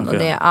träningen.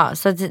 Okay. Och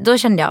så att då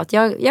kände jag att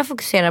jag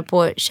fokuserar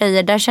på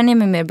tjejer. Där känner jag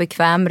mig mer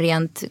bekväm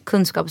rent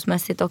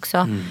kunskapsmässigt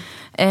också.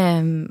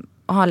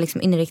 Och har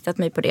liksom inriktat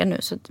mig på det nu.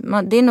 Så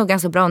det är nog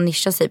ganska bra att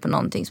nischa sig på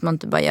någonting, så man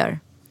inte bara gör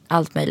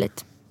allt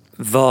möjligt.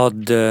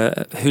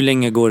 Hur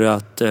länge går det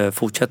att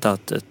fortsätta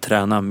att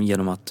träna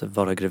genom att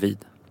vara gravid?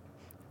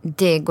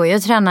 Det går ju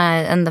att träna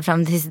ända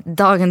fram till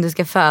dagen du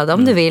ska föda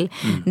om du vill.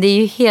 Det är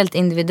ju helt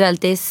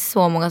individuellt. Det är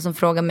så många som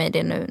frågar mig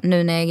det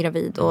nu när jag är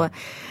gravid och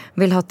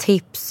vill ha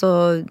tips.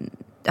 Och,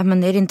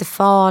 är det inte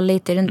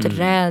farligt? Är du inte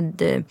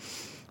rädd?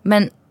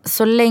 Men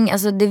så länge,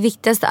 alltså det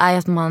viktigaste är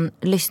att man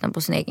lyssnar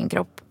på sin egen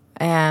kropp.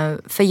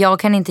 För jag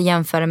kan inte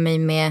jämföra mig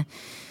med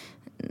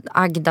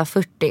Agda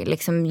 40.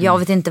 Liksom. Jag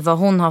vet inte vad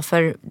hon har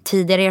för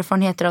tidigare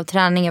erfarenheter av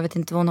träning. Jag vet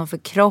inte vad hon har för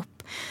kropp.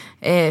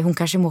 Hon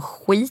kanske mår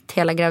skit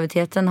hela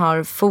graviditeten,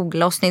 har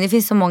foglossning. Det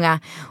finns så många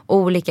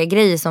olika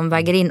grejer som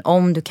väger in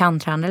om du kan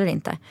träna eller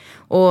inte.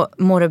 Och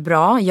mår du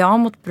bra? Jag har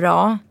mått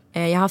bra.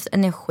 Jag har haft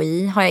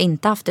energi. Har jag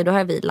inte haft det, då har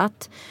jag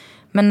vilat.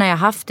 Men när jag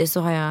har haft det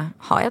så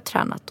har jag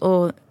tränat.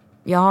 Och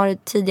jag har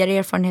tidigare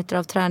erfarenheter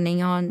av träning.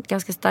 Jag har en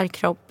ganska stark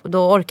kropp och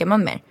då orkar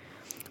man mer.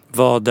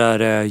 Vad är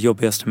det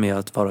jobbigaste med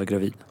att vara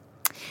gravid?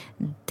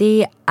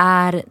 Det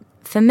är,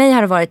 för mig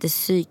har det varit det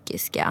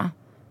psykiska.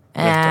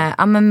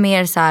 Men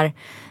mer så här,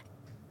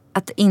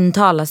 att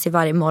intala sig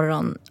varje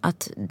morgon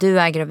att du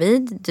är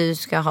gravid, du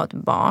ska ha ett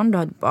barn, du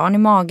har ett barn i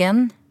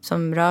magen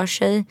som rör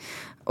sig,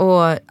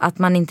 och att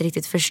man inte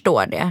riktigt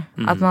förstår det.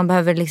 Att man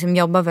behöver liksom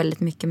jobba väldigt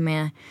mycket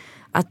med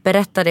att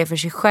berätta det för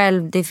sig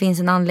själv. Det finns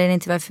en anledning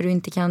till varför du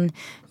inte kan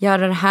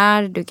göra det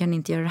här, du kan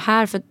inte göra det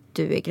här för att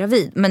du är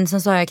gravid. Men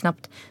sen så har jag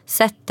knappt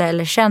sett det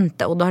eller känt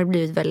det, och då har det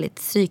blivit väldigt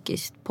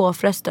psykiskt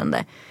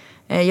påfrestande.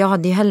 Jag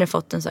hade ju hellre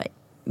fått en så här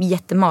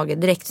jättemage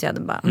direkt, så jag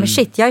hade bara, men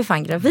shit, jag är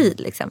fan gravid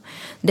liksom.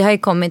 Det har ju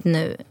kommit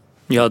nu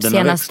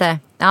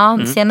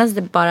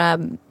senaste bara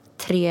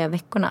 3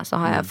 veckorna så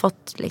har jag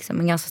fått liksom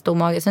en ganska stor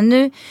mage. Så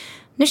nu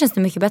känns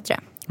det mycket bättre.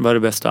 Vad är det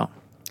bästa?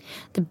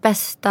 Det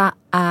bästa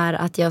är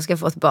att jag ska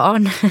få ett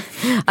barn.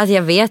 Att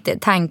jag vet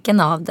det, tanken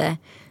av det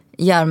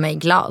gör mig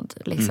glad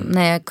liksom.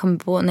 När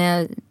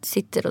jag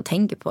sitter och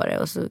tänker på det,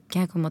 och så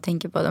kan jag komma och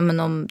tänka på det, men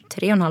om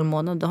 3,5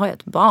 månader då har jag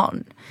ett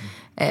barn.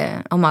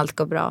 Om allt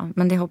går bra,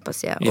 men det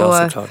hoppas jag. Ja,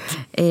 och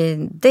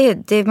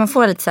såklart. man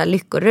får lite så här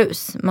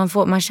lyckorus.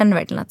 Man känner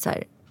verkligen att så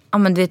här,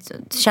 men du vet,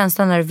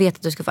 känslan när du vet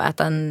att du ska få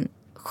äta en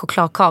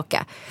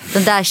chokladkaka.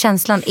 Den där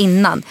känslan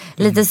innan.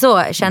 Lite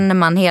så känner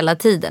man hela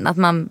tiden,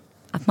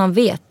 att man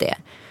vet det.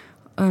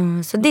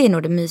 Så det är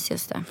nog det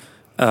mysigaste.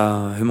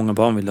 Hur många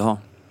barn vill du ha?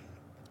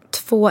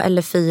 2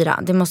 eller 4.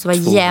 Det måste vara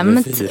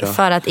jämnt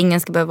för att ingen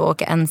ska behöva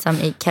åka ensam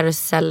i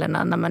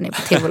karusellerna när man är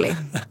på tivoli.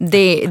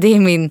 Det är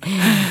min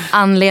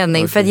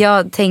anledning. Okay. För att jag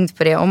har tänkt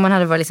på det. Om man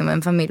hade varit liksom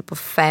en familj på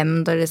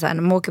 5, då är det så här,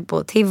 när man åker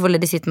på tivoli,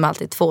 det sitter man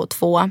alltid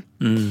 2-2.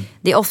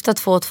 Det är ofta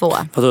 2-2.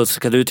 Vadå,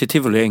 ska du till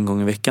tivoli en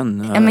gång i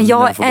veckan? Ja, men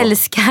jag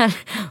älskar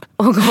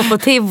att gå på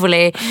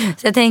tivoli.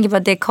 Så jag tänker på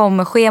att det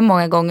kommer ske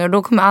många gånger. Och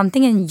då kommer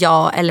antingen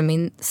jag eller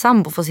min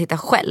sambo få sitta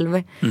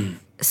själv.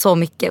 Så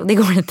mycket, och det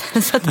går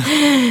inte. Så att,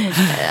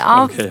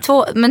 Okay.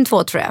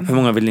 2 tror jag. Hur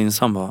många vill din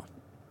sambo ha?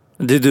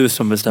 Det är du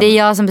som bestämmer. Det är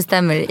jag som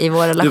bestämmer i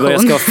vår relation. Du bara,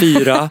 jag ska ha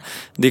 4.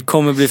 Det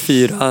kommer bli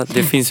 4.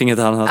 Det finns inget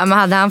annat. Ja, men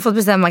hade han fått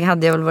bestämma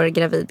hade jag väl varit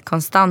gravid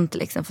konstant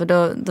liksom. För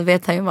då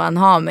vet han ju vad han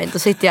har mig. Då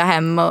sitter jag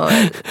hemma och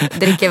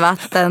dricker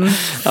vatten.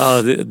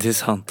 Ja, det är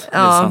sant. Ja.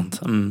 Det är sant.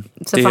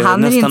 Så det för är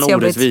han nästan är det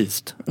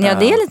orättvist. Ja,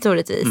 det är lite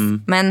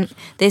orättvist. Men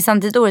det är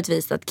samtidigt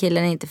orättvist att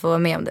killen inte får vara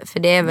med om det. För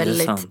det är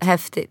väldigt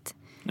häftigt.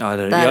 Ja,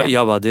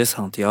 jag bara, det är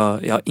sant. Jag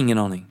har ingen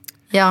aning.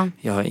 Ja.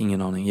 Jag har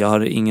ingen aning. Jag har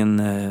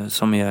ingen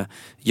som är...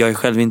 Jag är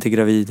själv inte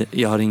gravid.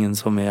 Jag har ingen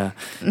som är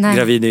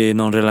gravid i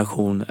någon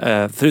relation.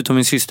 Förutom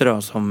min syster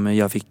då, som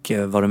jag fick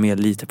vara med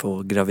lite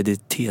på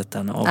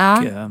graviditeten. Och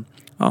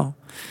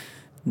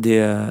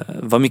Det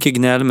var mycket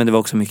gnäll, men det var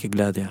också mycket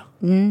glädje.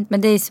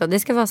 Men det är så, det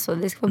ska vara så.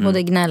 Det ska vara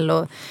både gnäll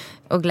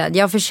och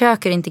glädje. Jag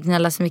försöker inte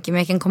gnälla så mycket, men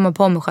jag kan komma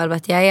på mig själv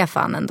att jag är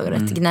fan ändå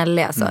rätt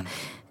gnällig. Alltså.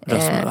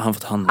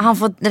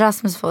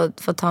 Rasmus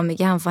får ta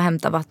mycket. Han får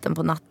hämta vatten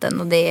på natten.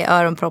 Och det är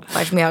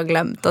öronproppar som jag har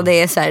glömt. Och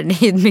det är så här,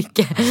 det är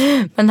mycket.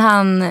 Men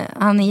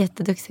han är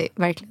jätteduktig,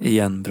 verkligen.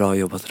 Igen, bra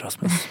jobbat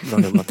Rasmus. Bra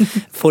jobbat.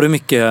 Får du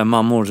mycket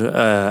mammor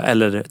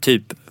eller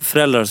typ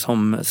föräldrar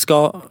som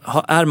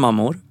är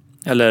mammor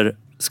eller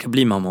ska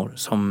bli mammor,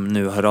 som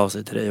nu hör av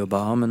sig till dig och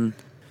bara, men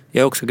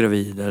jag är också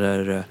gravid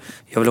eller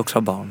jag vill också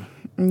ha barn?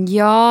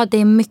 Ja, det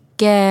är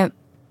mycket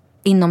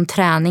inom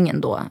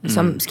träningen då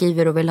som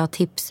skriver och vill ha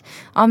tips.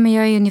 Ja, men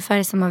jag är ungefär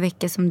i samma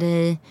vecka som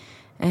dig.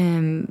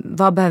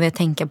 Vad behöver jag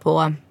tänka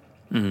på?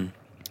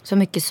 Så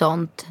mycket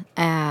sånt.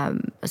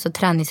 Så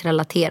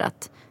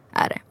träningsrelaterat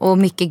är det. Och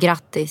mycket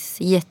grattis.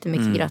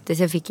 Jättemycket grattis.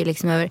 Jag fick ju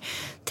liksom över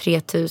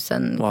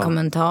 3000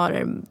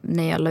 kommentarer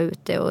när jag la ut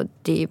det. Och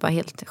det är ju bara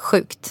helt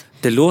sjukt.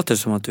 Det låter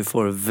som att du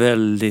får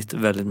väldigt,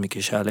 väldigt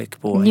mycket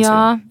kärlek på Instagram.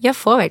 Ja, jag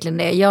får verkligen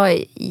det. Jag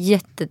är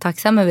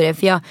jättetacksam över det.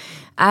 För jag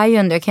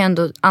kan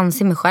ändå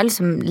anse mig själv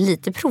som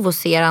lite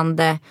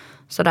provocerande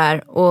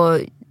sådär. Och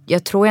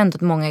jag tror ändå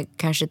att många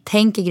kanske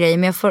tänker grejer,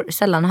 men jag får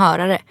sällan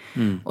höra det.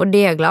 Och det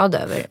är jag glad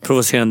över.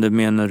 Provocerande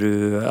menar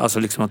du alltså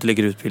liksom att du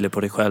lägger ut bilder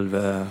på dig själv,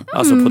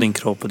 alltså på din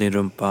kropp och din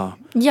rumpa?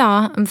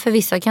 Ja, för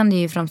vissa kan det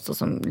ju framstå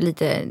som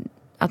lite,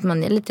 att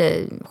man är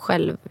lite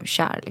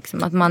självkär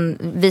liksom. Att man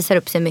visar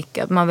upp sig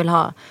mycket, att man vill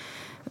ha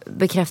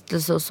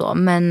bekräftelse och så.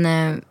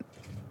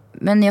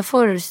 Men jag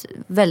får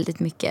väldigt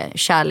mycket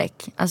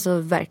kärlek, alltså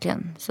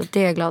verkligen. Så det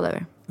är jag glad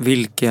över.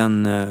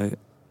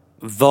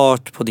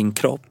 Vart på din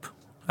kropp,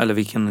 eller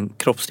vilken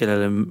kroppsdel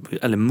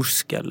eller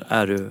muskel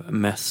är du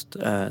mest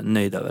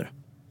nöjd över?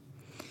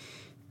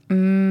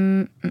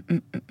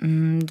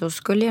 Då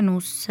skulle jag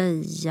nog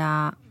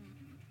säga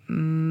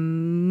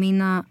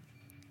mina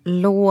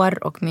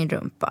lår och min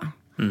rumpa.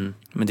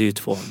 Men det är ju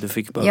 2. Du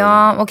fick bara...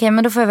 Ja, okej,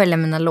 men då får jag välja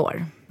mina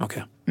lår.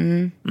 Okej.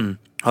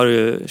 Har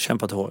du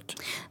kämpat hårt?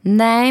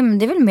 Nej, men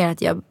det är väl mer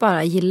att jag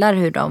bara gillar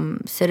hur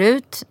de ser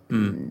ut.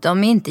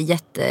 De är inte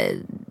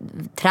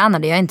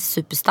jättetränade, jag är inte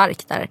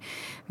superstark där.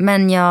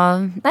 Men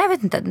jag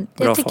vet inte.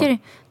 Jag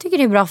tycker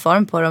det är bra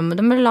form på dem.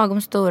 De är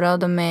lagom stora och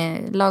de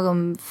är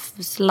lagom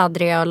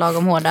sladdriga och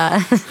lagom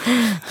hårda.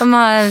 De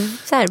har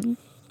så här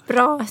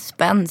bra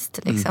spänst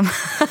liksom.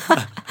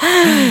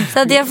 Så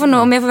att jag får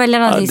nog, om jag får välja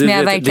någonting som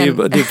jag verkligen...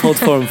 Det är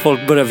poddform,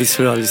 folk börjar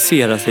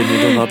visualisera sig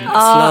nu. De har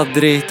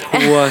sladdrigt,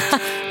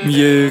 hårt,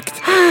 mjukt,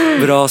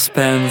 bra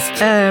spänst.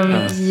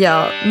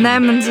 Ja, nej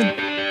men så,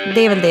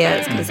 det är väl det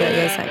jag skulle säga.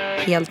 Jag är så här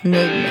helt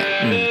nöjd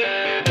med.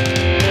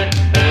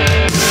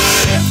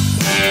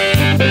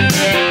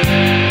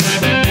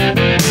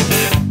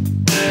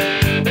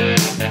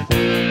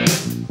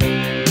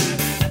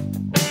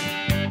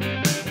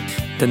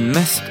 Den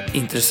mest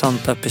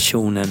intressanta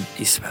personen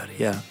i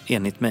Sverige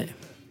enligt mig.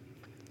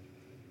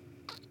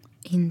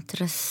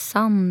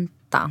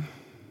 Intressanta.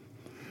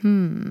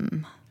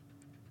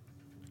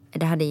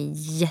 Det här är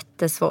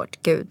jättesvårt,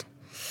 gud.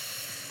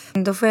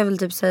 Då får jag väl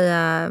typ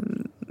säga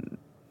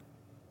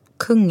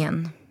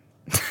kungen.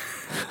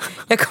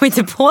 Jag kommer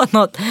inte på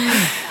något.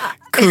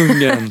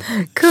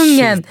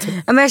 Kungen.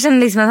 Men jag känner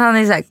liksom att han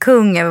är så här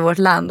kung över vårt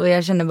land. Och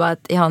jag känner bara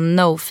att jag har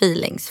no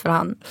feelings för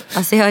han.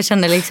 Alltså jag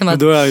känner liksom att... Men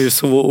då är jag ju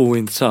så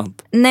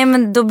ointressant. Nej,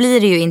 men då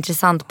blir det ju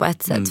intressant på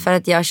ett sätt. För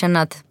att jag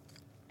känner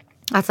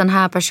att den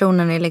här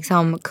personen är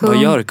liksom kung.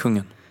 Vad gör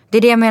kungen? Det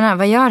är det jag menar,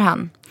 vad gör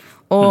han?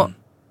 Och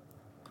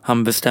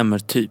han bestämmer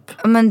typ.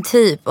 Men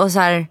typ, och så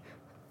här...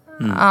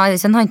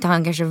 sen har inte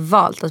han kanske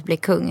valt att bli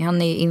kung.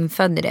 Han är ju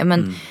infödd i det,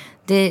 men...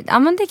 Det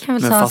kan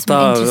väl säga som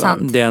är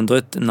intressant. Det är ändå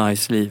ett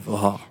nice liv att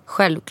ha.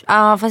 Självklart.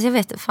 Ja, fast jag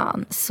vet inte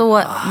fan.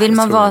 Så vill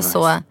man vara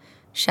så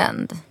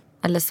känd.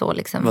 Eller så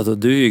liksom. Vadå,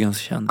 du är ju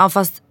ganska känd. Ja,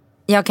 fast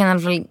jag kan i alla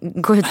fall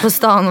gå ut på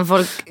stan och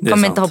folk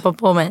kommer inte hoppa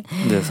på mig.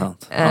 Det är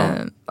sant.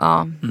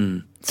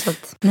 Så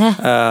att,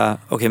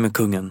 okej, men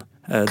kungen.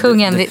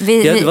 Kungen,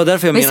 det var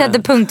därför jag vi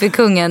sätter punkt vid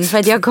kungen. För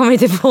att jag kommer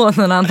inte på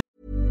någon annan.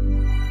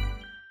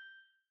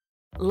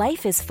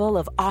 Life is full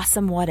of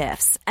awesome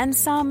what-ifs, and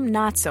some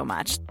not so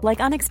much, like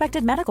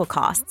unexpected medical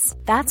costs.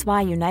 That's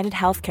why United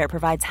Healthcare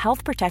provides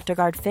Health Protector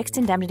Guard fixed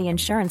indemnity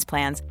insurance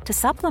plans to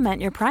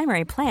supplement your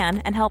primary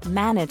plan and help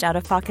manage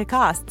out-of-pocket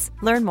costs.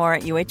 Learn more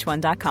at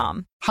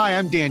uh1.com. Hi,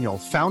 I'm Daniel,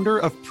 founder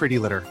of Pretty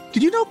Litter.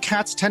 Did you know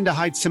cats tend to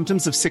hide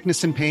symptoms of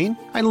sickness and pain?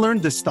 I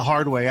learned this the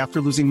hard way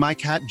after losing my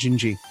cat,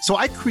 Gingy. So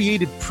I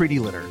created Pretty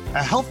Litter,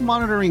 a health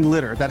monitoring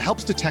litter that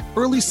helps detect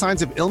early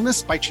signs of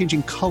illness by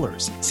changing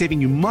colors, saving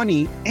you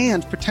money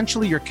and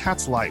potentially your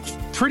cat's life.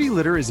 Pretty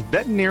Litter is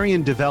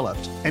veterinarian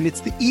developed, and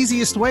it's the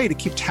easiest way to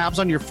keep tabs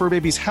on your fur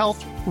baby's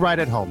health right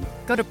at home.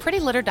 Go to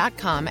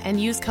prettylitter.com and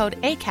use code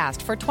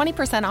ACAST for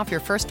 20% off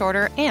your first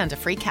order and a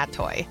free cat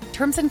toy.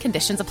 Terms and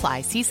conditions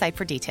apply. See site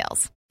for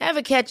details.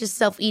 Ever catch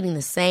yourself eating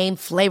the same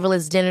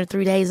flavorless dinner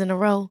 3 days in a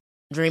row?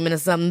 Dreaming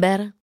of something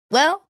better?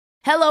 Well,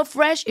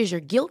 HelloFresh is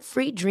your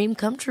guilt-free dream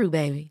come true,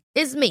 baby.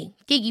 It's me,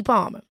 Keke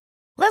Palmer.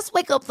 Let's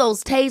wake up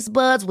those taste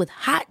buds with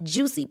hot,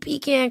 juicy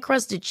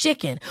pecan-crusted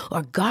chicken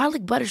or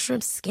garlic butter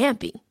shrimp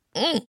scampi.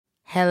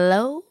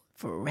 Hello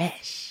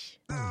Fresh.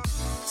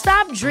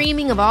 Stop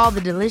dreaming of all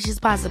the delicious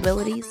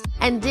possibilities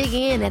and dig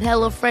in at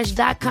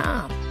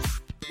HelloFresh.com.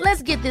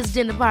 Let's get this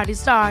dinner party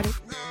started.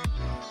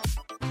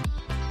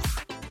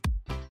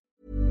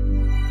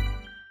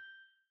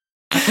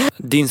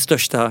 Din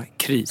största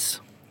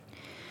kris?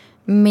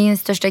 Min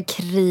största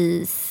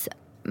kris...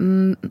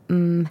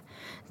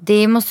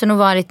 det måste nog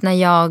varit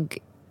när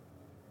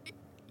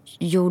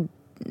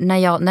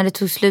det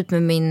tog slut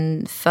med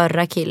min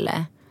förra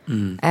kille.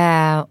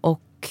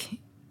 Och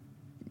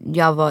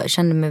jag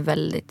kände mig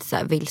väldigt så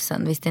här,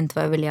 vilsen. Visste inte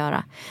vad jag ville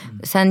göra.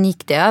 Sen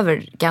gick det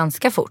över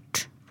ganska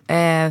fort.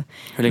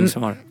 Hur länge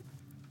sedan var det?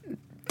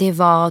 Det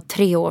var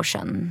 3 år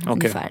sedan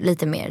ungefär.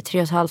 Lite mer,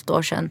 3,5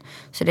 år sedan.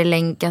 Så det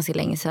är ganska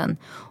länge sedan.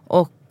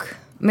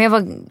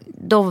 Men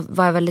då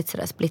var jag väldigt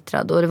sådär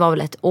splittrad. Och det var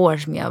väl 1 år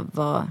som jag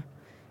var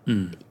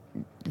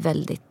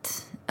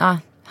väldigt...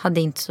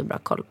 hade inte så bra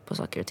koll på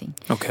saker och ting.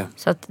 Okay.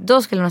 Så att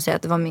då skulle man säga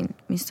att det var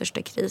min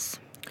största kris.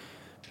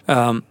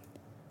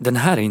 Den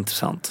här är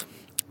intressant.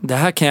 Det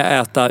här kan jag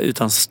äta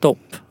utan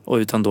stopp och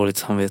utan dåligt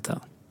samvete.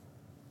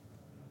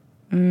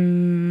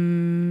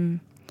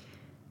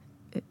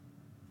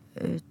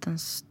 Utan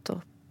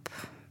stopp.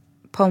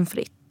 Pommes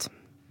frites.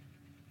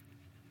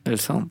 Är det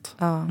sant?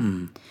 Ja.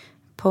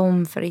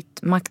 Pommes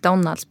frites.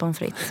 McDonalds pommes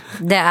frites.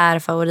 Det är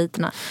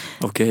favoriterna.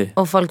 Okay.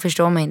 Och folk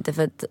förstår mig inte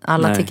för att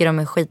alla tycker de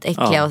är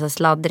skitäckliga och så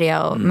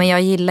sladdriga. Men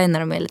jag gillar när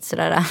de är lite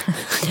sådär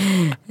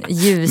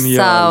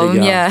ljusa och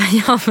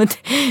ja, men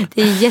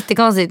det är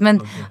jättekonstigt. Men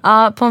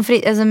pommes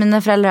frites, alltså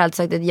mina föräldrar har alltid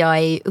sagt att jag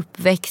är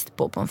uppväxt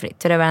på pommes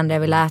frites. För det var det enda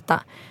jag ville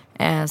äta.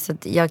 Så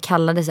att jag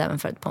kallades även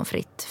för ett pommes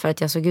frites. För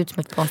att jag såg ut som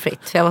ett pommes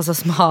frites. För jag var så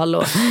smal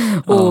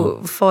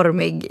och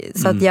formig.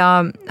 Så att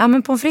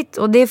men pommes frites.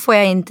 Och det får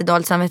jag inte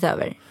dåligt samvete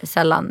över.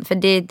 Sällan. För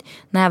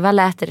när jag väl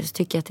äter det så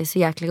tycker jag att det är så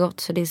jäkla gott.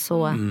 Så det är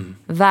så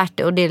värt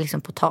det. Och det är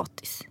liksom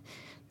potatis.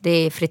 Det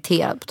är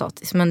friterad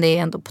potatis. Men det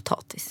är ändå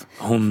potatis.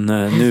 Hon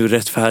nu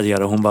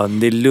rättfärdigar och hon bara,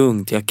 det är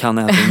lugnt. Jag kan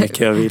äta hur mycket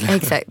jag vill.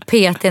 Exakt.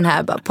 PT:n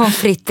här bara, pommes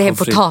frites, det är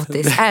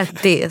potatis.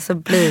 Ät det så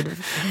blir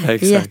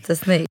det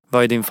jättesnyggt.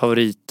 Vad är din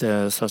favorit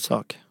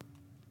sötsak?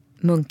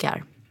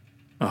 Munkar.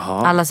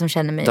 Aha. Alla som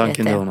känner mig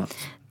Dunkin' vet Donuts.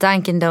 det.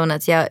 Dunkin'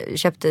 Donuts. Jag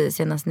köpte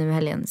senast nu i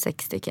helgen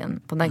 6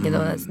 stycken på Dunkin'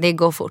 Donuts. Det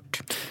går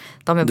fort.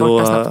 De är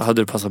borta snabbt. Då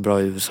hade du passat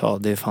bra i USA.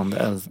 Det är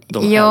fan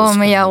Jo,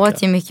 men jag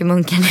åt ju mycket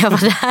munkar när jag var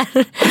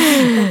där.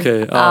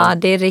 Okay, ja,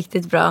 det är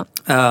riktigt bra.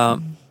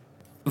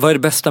 Vad är det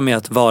bästa med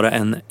att vara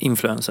en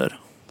influencer?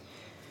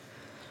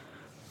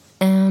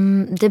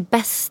 Det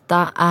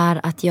bästa är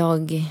att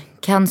jag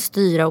kan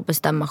styra och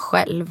bestämma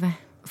själv.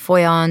 Får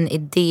jag en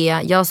idé,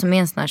 jag som är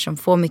en sån här som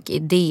får mycket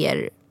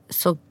idéer,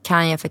 så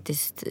kan jag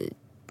faktiskt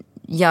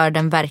göra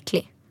den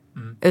verklig.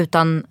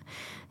 Utan,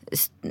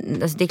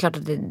 alltså det är klart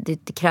att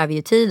det kräver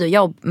ju tid och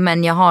jobb,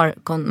 men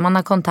man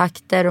har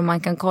kontakter och man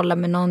kan kolla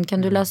med någon,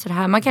 kan du lösa det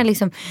här? Man kan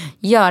liksom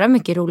göra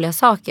mycket roliga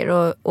saker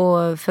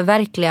och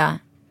förverkliga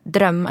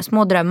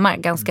små drömmar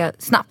ganska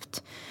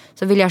snabbt.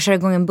 Så vill jag köra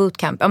igång en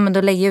bootcamp, men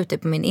då lägger jag ut det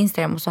på min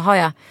Instagram och så har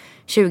jag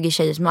 20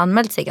 tjejer som har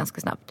anmält sig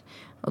ganska snabbt.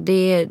 Och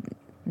det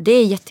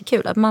är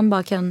jättekul att man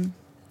bara kan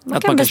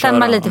bestämma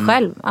köra, lite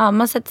själv. Ja,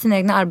 man sätter sina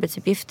egna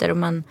arbetsuppgifter och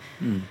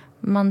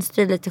man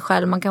styr lite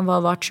själv. Man kan vara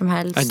vart som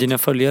helst. Dina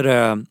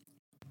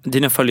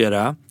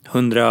följare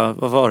 100,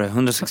 vad var det?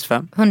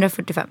 165?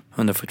 145.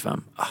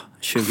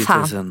 20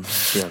 000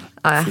 fel.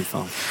 Fy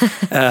fan.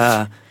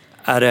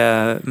 Är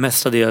det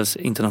mestadels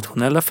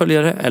internationella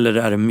följare eller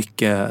är det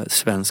mycket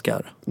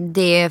svenskar?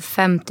 Det är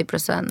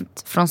 50%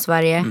 från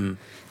Sverige.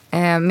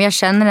 Men jag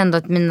känner ändå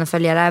att mina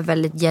följare är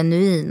väldigt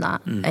genuina.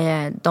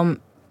 De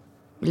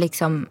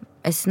liksom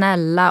är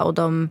snälla och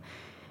de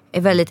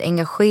är väldigt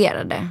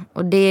engagerade.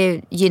 Och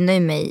det gynnar ju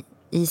mig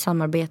i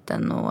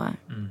samarbeten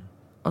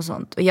och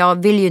sånt. Och jag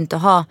vill ju inte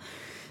ha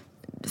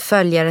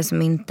följare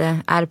som inte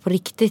är på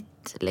riktigt.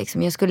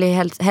 Liksom. Jag skulle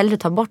hellre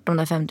ta bort de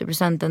där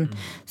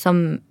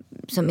 50%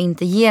 som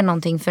inte ger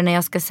någonting. För när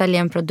jag ska sälja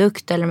en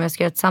produkt eller om jag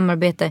ska göra ett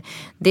samarbete,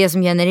 det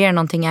som genererar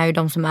någonting är ju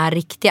de som är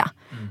riktiga.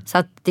 Så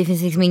att det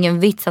finns liksom ingen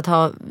vits att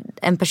ha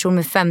en person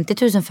med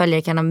 50 000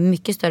 följare kan ha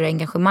mycket större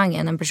engagemang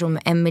än en person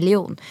med 1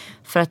 miljon.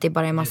 För att det är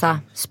bara en massa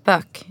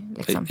spök.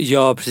 Liksom.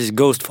 Ja, precis.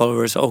 Ghost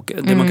followers. Och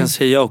det man kan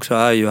säga också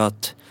är ju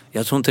att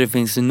jag tror inte det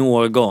finns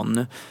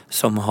någon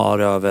som har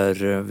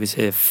över, vi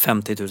säger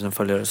 50 000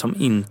 följare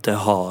som inte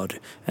har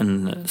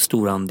en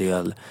stor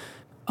andel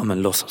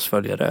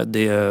låtsasföljare.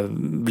 Det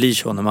blir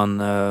så när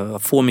man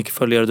får mycket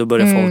följare, då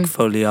börjar folk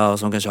följa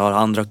som kanske har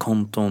andra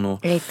konton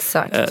och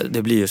exakt.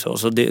 Det blir ju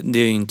så det är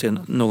ju inte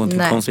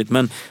någonting konstigt.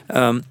 Men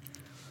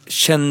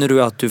känner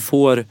du att du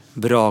får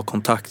bra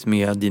kontakt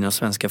med dina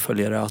svenska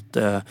följare? Att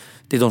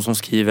det är de som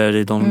skriver, det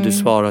är de du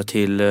svarar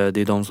till, det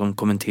är de som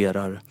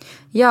kommenterar?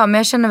 Ja, men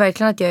jag känner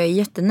verkligen att jag är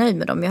jättenöjd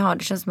med dem jag har.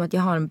 Det känns som att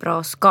jag har en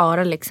bra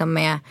skara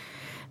liksom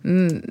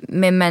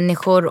med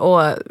människor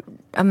och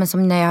men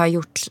som när jag har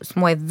gjort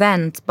små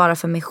event bara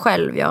för mig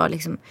själv. Jag har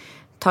liksom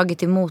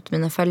tagit emot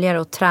mina följare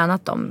och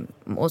tränat dem.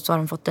 Och så har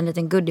de fått en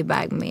liten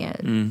goodiebag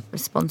med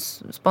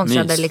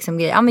sponsrade liksom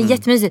grejer. Ja, men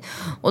jättemysigt.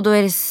 Och då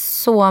är det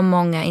så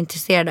många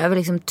intresserade. Över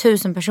liksom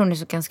 1000 personer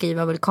som kan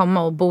skriva och vill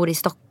komma och bor i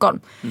Stockholm.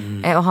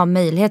 Och har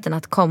möjligheten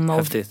att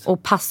komma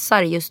och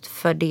passar just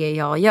för det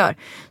jag gör.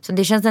 Så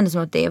det känns ändå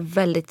som att det är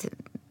väldigt,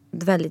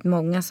 väldigt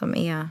många som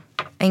är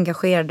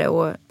engagerade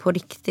och på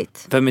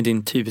riktigt. Vem är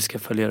din typiska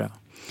följare?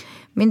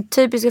 Min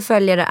typiska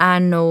följare är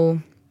nog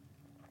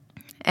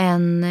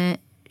en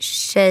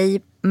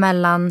tjej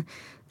mellan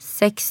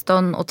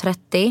 16 och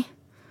 30.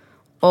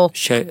 Och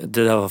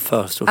det där var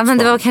för stort. Ja, men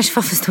det var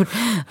kanske för stort.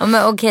 Ja,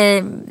 men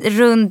okej,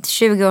 runt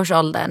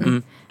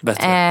 20-årsåldern.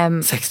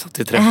 Bättre. 16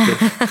 till 30.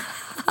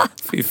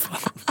 Fy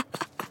fan.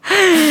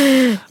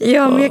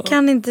 Ja, men jag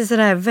kan inte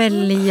sådär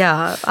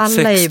välja. Alla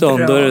 16, är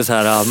bra. då är det så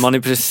här, man är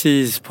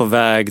precis på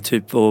väg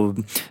typ och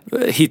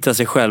hitta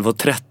sig själv. Och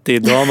 30,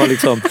 då har man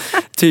liksom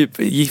typ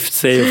gift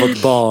sig och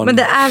fått barn. Men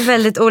det är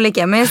väldigt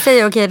olika. Men jag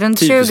säger okej,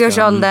 runt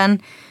 20-årsåldern.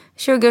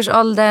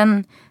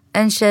 20-årsåldern,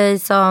 en tjej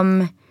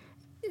som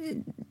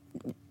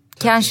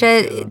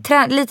kanske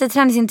lite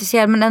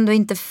träningsintresserad men ändå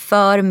inte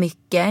för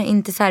mycket.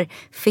 Inte så här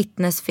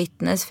fitness.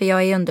 För jag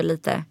är ju ändå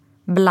lite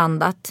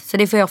blandat. Så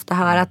det får jag ofta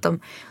höra att de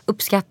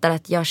uppskattar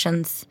att jag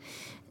känns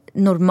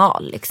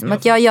normal. Liksom.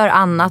 Att jag gör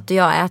annat och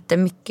jag äter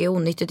mycket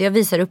onyttigt. Jag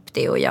visar upp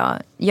det och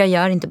jag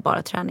gör inte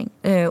bara träning.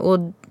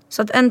 Och,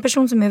 så att en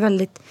person som är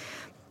väldigt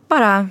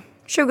bara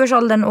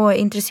 20-årsåldern och är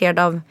intresserad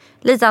av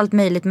lite allt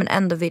möjligt men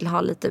ändå vill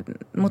ha lite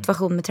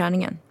motivation med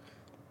träningen.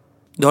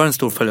 Du har en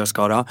stor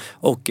följarskara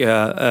och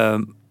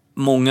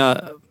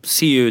många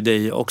ser ju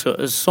dig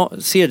också,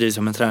 ser dig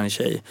som en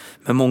träningstjej.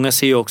 Men många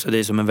ser ju också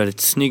dig som en väldigt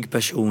snygg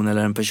person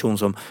eller en person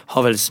som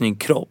har väldigt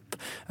snygg kropp.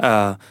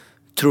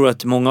 Tror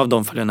att många av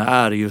de följarna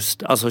är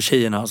just, alltså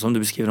tjejerna som du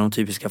beskriver, de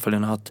typiska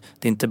följarna, att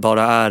det inte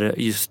bara är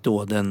just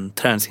då den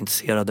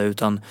träningsintresserade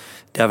utan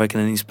det är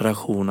verkligen en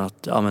inspiration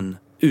att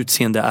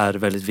utseende är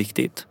väldigt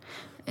viktigt.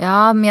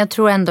 Ja, men jag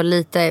tror ändå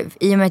lite,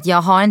 i och med att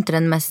jag har inte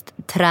den mest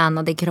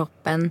tränade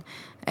kroppen.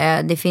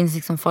 Det finns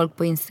liksom folk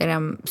på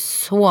Instagram,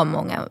 så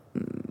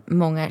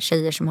många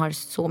tjejer som har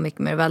så mycket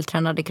mer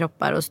vältränade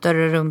kroppar och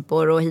större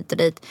rumpor och hit och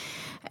dit.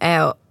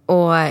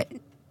 Och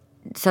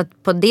så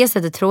att på det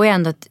sättet tror jag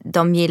ändå att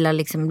de gillar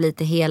liksom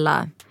lite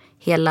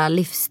hela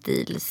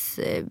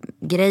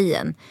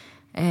livsstilsgrejen.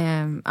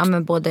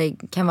 Men både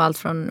kan vara allt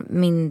från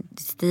min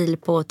stil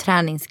på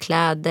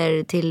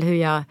träningskläder till hur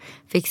jag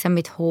fixar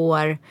mitt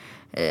hår.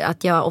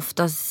 Att jag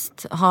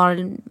oftast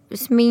har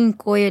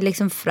smink och är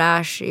liksom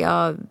fräsch.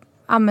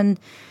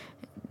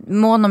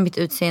 Mån om mitt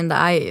utseende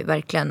är ju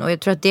verkligen. Och jag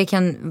tror att det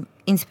kan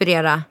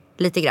inspirera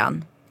lite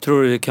grann.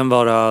 Tror du det kan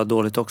vara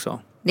dåligt också?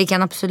 Det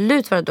kan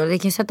absolut vara dåligt. Det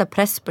kan sätta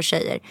press på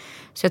tjejer.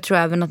 Så jag tror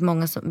även att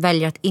många som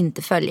väljer att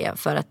inte följa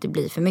för att det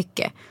blir för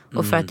mycket.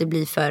 Och för att det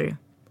blir för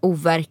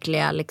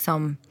overkliga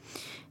liksom.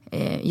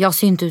 Jag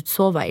ser inte ut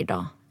så varje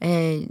dag.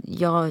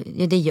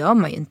 Det gör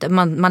man ju inte.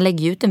 Man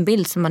lägger ut en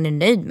bild som man är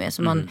nöjd med.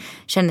 Så man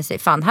känner sig,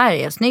 fan här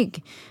är jag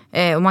snygg.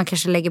 Och man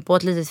kanske lägger på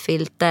ett litet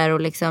filter.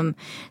 Och liksom,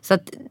 så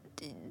att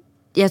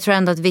jag tror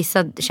ändå att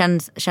vissa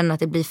känner att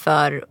det blir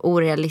för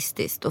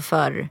orealistiskt. Och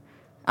för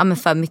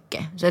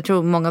mycket. Så jag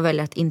tror många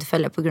väljer att inte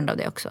följa på grund av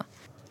det också.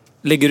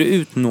 Lägger du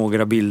ut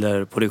några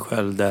bilder på dig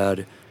själv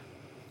där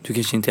du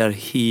kanske inte är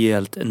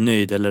helt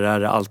nöjd? Eller är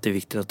det alltid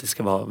viktigt att det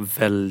ska vara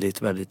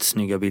väldigt, väldigt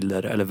snygga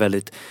bilder? Eller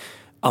väldigt,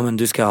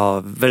 du ska ha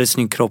väldigt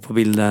snygg kropp på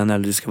bilden.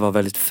 Eller du ska vara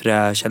väldigt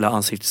fräsch. Eller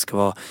ansiktet ska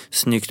vara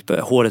snyggt,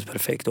 håret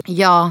perfekt.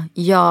 Ja,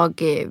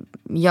 jag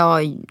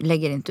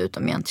lägger inte ut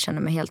om jag inte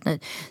känner mig helt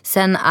nöjd.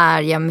 Sen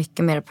är jag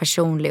mycket mer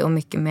personlig och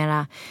mycket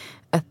mer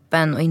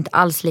öppen och inte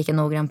alls lika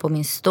noggrann på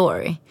min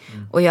story.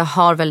 Och jag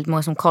har väldigt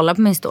många som kollar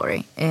på min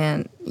story.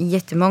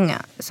 Jättemånga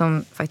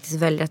som faktiskt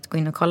väljer att gå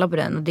in och kolla på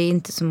den. Och det är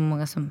inte så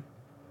många som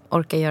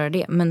orkar göra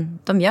det. Men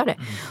de gör det.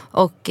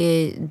 Och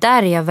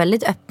där är jag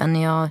väldigt öppen.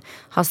 Jag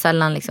har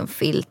sällan liksom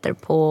filter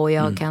på. Och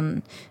jag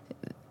kan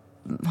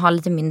ha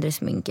lite mindre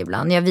smink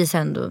ibland. Jag visar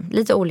ändå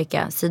lite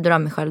olika sidor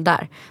av mig själv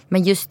där.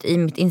 Men just i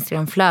mitt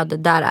Instagram-flöde,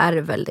 där är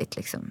det väldigt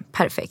liksom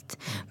perfekt.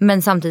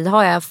 Men samtidigt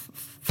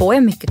får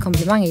jag mycket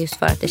komplimanger just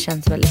för att det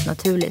känns väldigt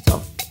naturligt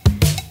och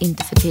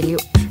inte för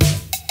tillgjort.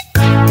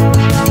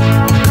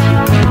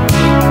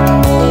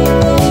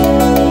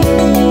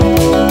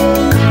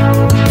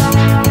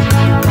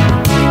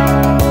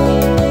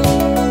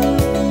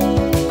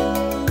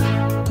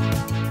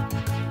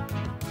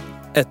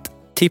 Ett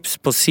tips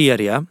på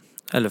serie,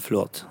 eller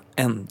förlåt,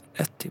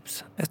 ett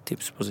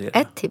tips på serie.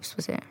 Ett tips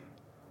på serie,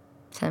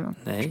 säger man.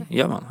 Nej,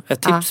 gör man.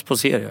 Ett tips på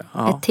serie.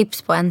 Ja. Ett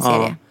tips på en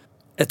serie. Ja.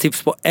 Ett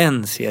tips på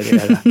en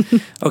serie är det.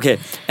 Okej,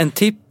 en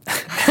tips.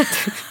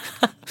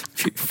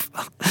 Fy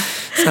fan.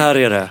 Så här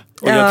är det.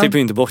 Och jag klipper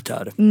inte bort det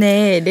här.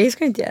 Nej, det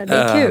ska jag inte göra. Det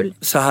är kul.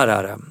 Så här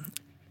är det.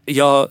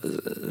 Jag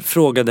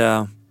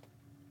frågade...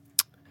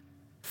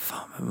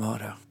 Fan, vem var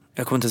det?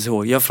 Jag kommer inte ens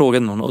ihåg. Jag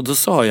frågade någon och då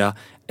sa jag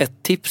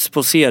ett tips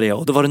på serie.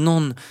 Och då var det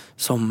någon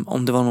som,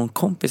 om det var någon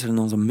kompis eller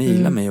någon som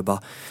mejlade mig och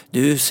bara,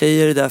 du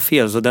säger det där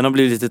fel. Så den har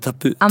blivit lite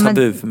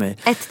tabu för mig.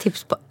 Ett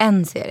tips på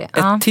en serie.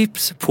 Ett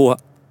tips på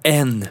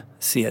en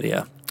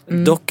serie,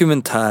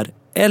 dokumentär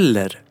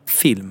eller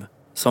film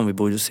som vi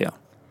borde se?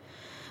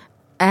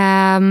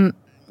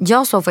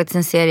 Jag såg faktiskt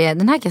en serie,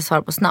 den här kan jag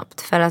svara på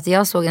snabbt. För att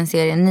jag såg en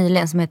serie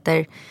nyligen som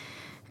heter,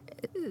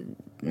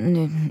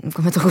 nu kommer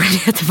jag inte ihåg vad det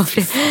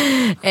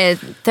heter,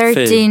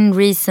 13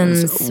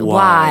 Reasons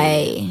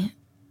Why.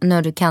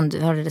 Nu du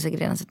har du säkert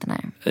redan sett den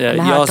här.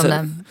 Eller hört om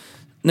den.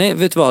 Nej,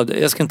 vet du vad?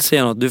 Jag ska inte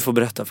säga något, du får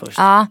berätta först.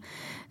 Ja,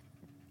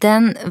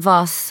 den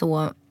var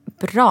så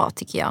bra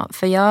tycker jag.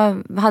 För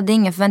jag hade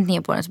inga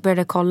förväntningar på den. Så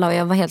började jag kolla och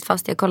jag var helt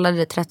fast. Jag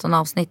kollade 13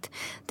 avsnitt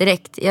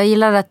direkt. Jag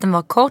gillade att den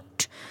var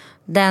kort.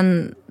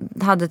 Den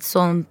hade ett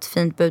sånt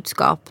fint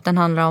budskap. Den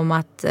handlar om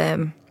att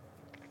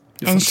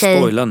du får inte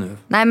spoila nu.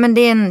 Nej, men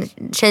det är en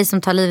tjej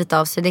som tar livet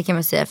av sig. Det kan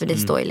man säga, för det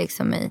står ju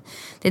liksom i.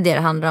 Det är det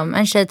handlar om.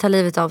 En tjej tar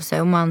livet av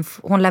sig och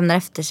hon lämnar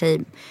efter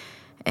sig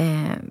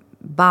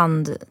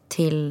band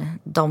till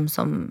de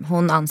som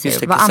hon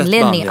anser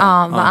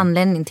var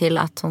anledning till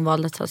att hon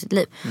valde att ta sitt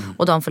liv.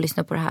 Och de får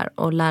lyssna på det här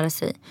och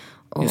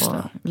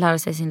lära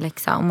sig sin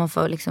läxa. Och man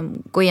får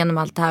liksom gå igenom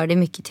allt det här. Och det är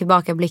mycket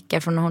tillbakablickar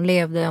från när hon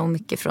levde och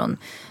mycket från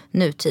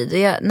nutid.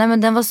 Och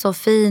men den var så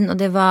fin. Och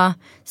det var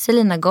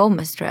Selena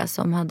Gomez tror jag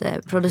som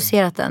hade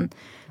producerat den.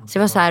 Så det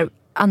var så här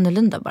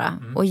annorlunda bara.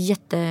 Och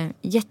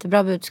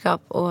jättebra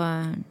budskap. Och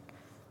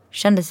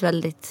kändes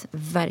väldigt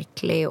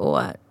verklig.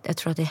 Och jag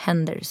tror att det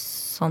händer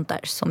sånt där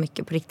så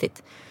mycket på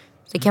riktigt.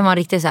 Så det kan vara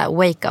riktigt så här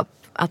wake up.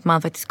 Att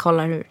man faktiskt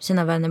kollar hur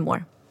sina vänner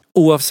mår.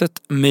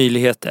 Oavsett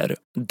möjligheter,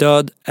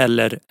 död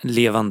eller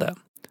levande.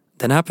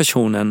 Den här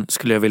personen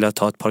skulle jag vilja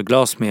ta ett par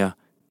glas med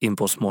in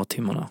på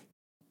småtimmarna.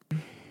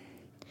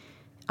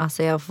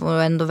 Alltså jag får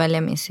ändå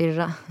välja min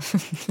syrra.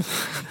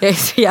 Jag är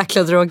så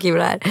jäkla tråkig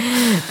med det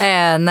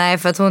här. Nej,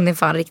 för att hon är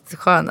fan riktigt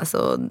skön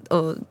alltså,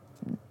 och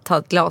ta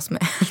ett glas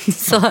med.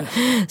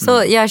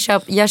 Så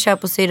jag kör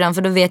på syrran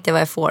för då vet jag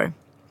vad jag får.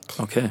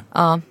 Okej.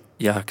 Ja.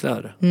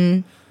 Jäklar.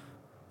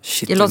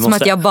 Shit, det låter som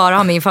att jag bara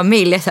har min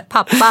familj.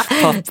 Pappa,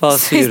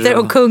 syster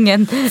och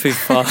kungen. Fy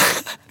fan.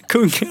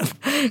 Kungen.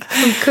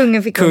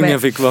 Kungen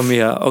fick vara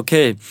med.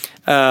 Okej.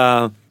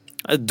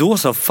 Då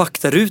så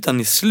faktarutan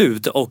är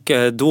slut. Och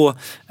då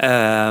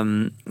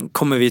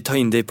kommer vi ta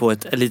in dig på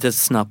ett litet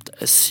snabbt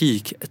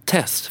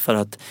psyktest. För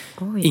att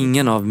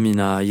ingen av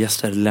mina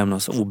gäster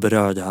lämnas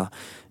oberörda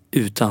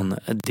utan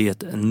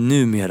det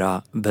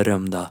numera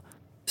berömda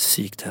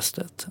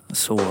psyktestet.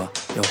 Så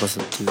jag hoppas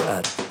att du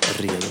är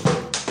redo.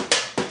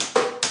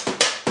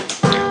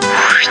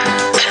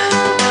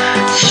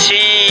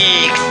 Psyktest.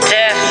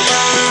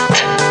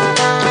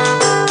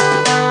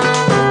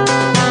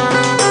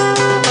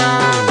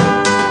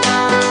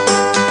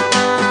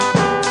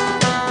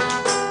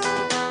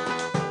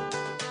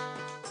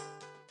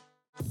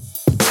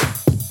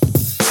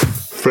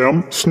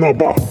 Fem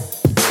snabba.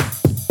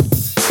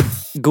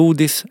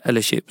 Godis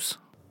eller chips?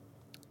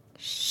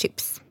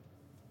 Chips.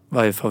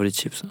 Vad är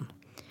favoritchipsen?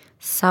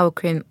 Sour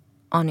cream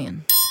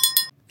onion.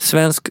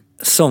 Svensk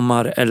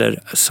sommar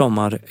eller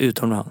sommar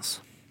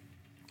utomlands?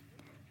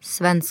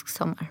 Svensk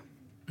sommar.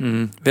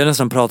 Vi har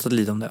nästan pratat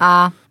lite om det.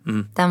 Ja,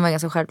 den var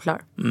ganska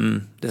självklar.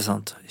 Det är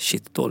sant.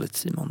 Shit, dåligt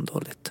Simon,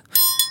 dåligt.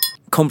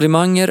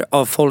 Komplimanger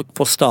av folk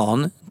på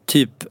stan.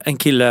 Typ en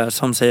kille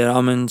som säger,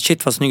 ja men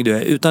shit vad snygg du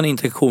är, utan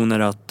intentioner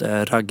att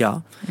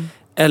ragga.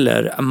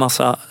 Eller en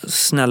massa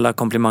snälla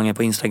komplimanger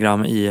på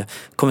Instagram i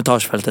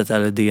kommentarsfältet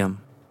eller DM.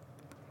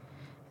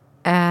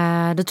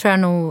 Då tror jag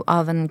nog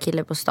av en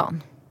kille på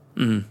stan.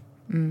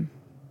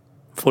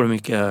 Får du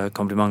mycket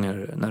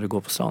komplimanger när du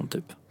går på stan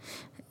typ?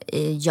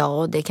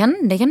 Ja, det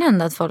kan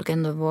hända att folk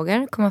ändå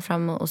vågar komma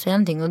fram och säga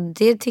någonting. Och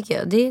det tycker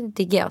jag, det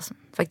diggar jag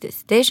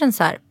faktiskt. Det känns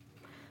så här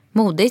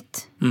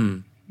modigt.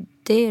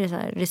 Det är så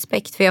här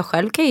respekt. För jag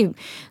själv kan ju,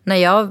 när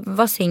jag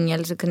var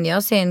singel så kunde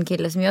jag se en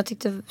kille som jag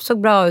tyckte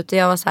såg bra ut. Och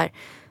jag var så här,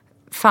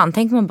 fan,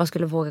 tänk om man bara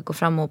skulle våga gå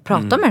fram och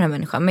prata med den här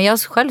människan. Men jag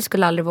själv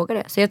skulle aldrig våga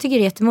det. Så jag tycker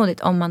det är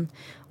jättemodigt om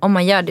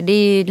man gör det. Det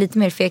är lite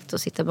mer fegt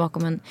att sitta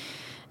bakom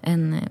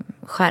en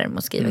skärm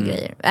och skriva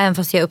grejer. Även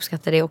fast jag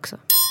uppskattar det också.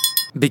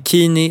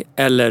 Bikini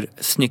eller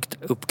snyggt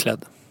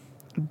uppklädd?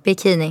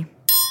 Bikini.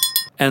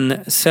 En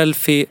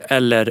selfie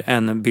eller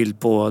en bild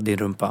på din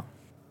rumpa?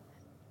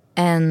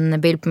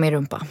 En bild på min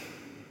rumpa.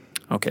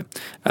 Okej.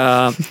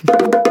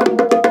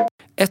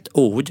 Ett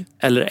ord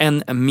eller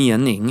en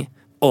mening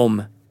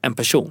om en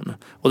person.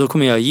 Och då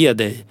kommer jag ge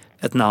dig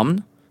ett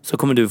namn. Så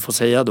kommer du få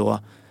säga då,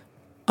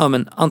 ja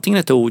men antingen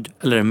ett ord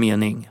eller en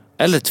mening.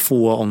 Eller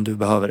två om du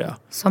behöver det.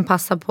 Som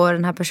passar på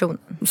den här personen?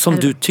 Som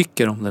du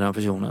tycker om den här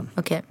personen.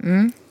 Okej.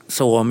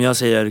 Så om jag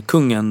säger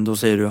kungen, då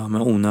säger du ja,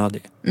 men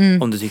onödig.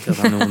 Om du tycker att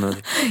han är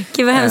onödig.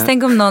 Gud vad hemskt.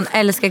 Tänk om någon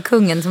älskar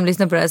kungen som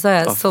lyssnar på det här, så har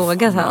jag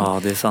sågat han. Ja,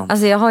 det är sant.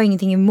 Alltså jag har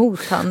ingenting emot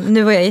han.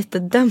 Nu var jag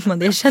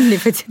jättedömande. Jag kände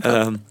faktiskt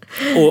inte.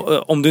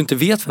 Och om du inte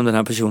vet vem den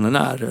här personen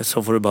är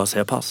så får du bara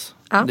säga pass.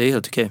 Ja. Det är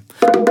helt okej.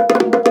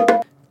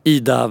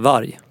 Ida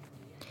Warg.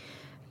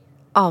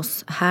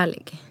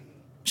 Ashärlig.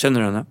 Känner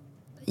du henne?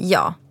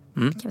 Ja,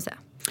 kan jag säga.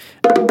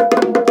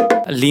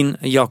 Linn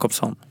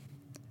Jakobsson.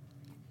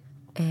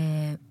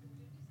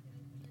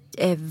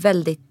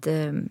 Väldigt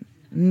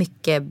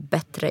mycket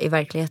bättre i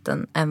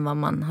verkligheten än vad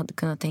man hade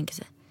kunnat tänka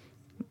sig.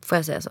 Får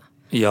jag säga så?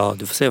 Ja,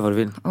 du får säga vad du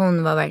vill.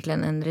 Hon var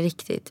verkligen en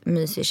riktigt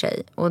mysig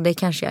tjej. Och det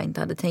kanske jag inte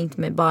hade tänkt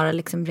mig, bara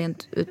liksom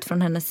rent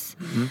utifrån hennes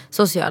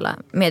sociala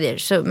medier.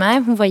 Så nej,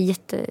 hon var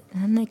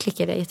henne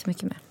klickade jag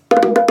jättemycket med.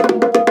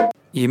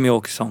 Jimmy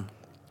Åkesson.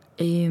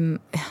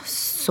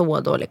 Så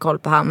dålig koll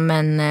på han,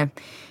 men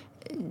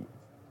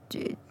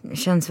det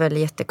känns väl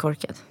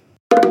jättekorkat.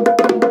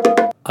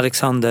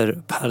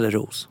 Alexander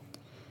Pärleros.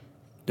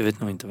 Du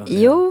vet nog inte vem det är.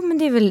 Jo, men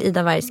det är väl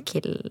Ida Vargs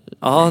kill.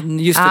 Ja,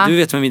 just det. Du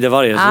vet vem Ida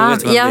Varg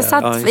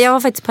är. Jag var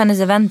faktiskt på hennes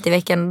event i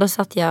veckan. Och då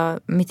satt jag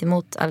mitt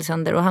emot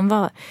Alexander. Och han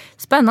var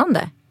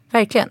spännande.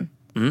 Verkligen.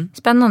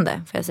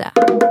 Spännande, får jag säga.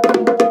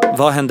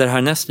 Vad händer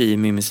härnäst i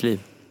Mimis liv?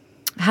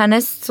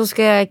 Härnäst så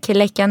ska jag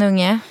kläcka en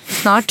unge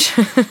snart.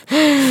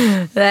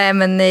 Nej,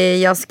 men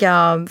jag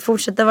ska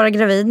fortsätta vara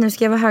gravid. Nu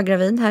ska jag vara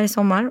höggravid här i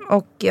sommar.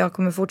 Och jag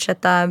kommer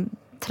fortsätta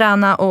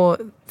träna och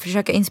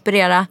försöka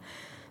inspirera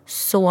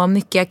så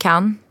mycket jag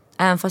kan.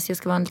 Även fast jag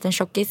ska vara en liten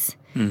tjockis.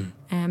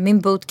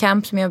 Min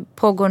bootcamp som jag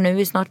pågår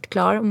nu är snart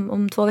klar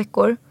om 2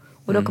 veckor.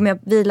 Och då kommer jag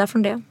vila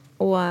från det.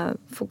 Och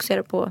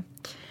fokusera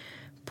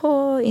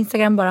på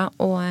Instagram bara.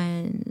 Och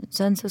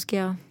sen så ska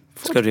jag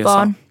få ett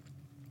barn.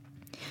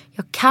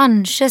 Jag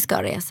kanske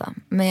ska resa.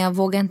 Men jag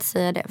vågar inte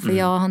säga det. För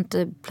jag har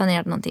inte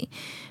planerat någonting.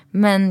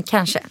 Men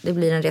kanske det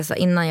blir en resa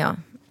innan jag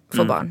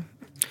får barn.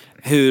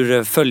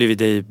 Hur följer vi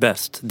dig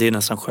bäst? Det är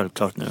nästan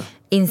självklart nu.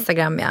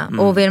 Instagram, ja.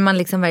 Och vill man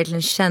liksom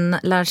verkligen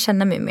lära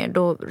känna mig mer,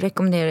 då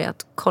rekommenderar jag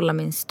att kolla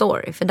min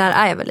story. För där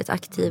är jag väldigt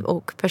aktiv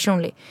och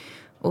personlig.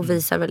 Och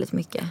visar väldigt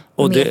mycket.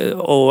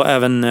 Och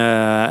även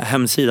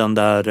hemsidan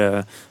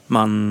där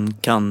man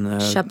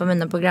kan köpa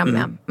mina program,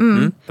 ja.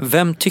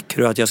 Vem tycker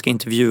du att jag ska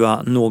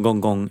intervjua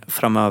någon gång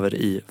framöver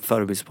i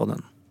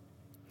Förebildspodden?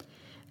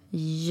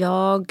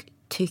 Jag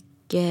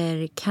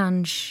tycker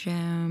kanske...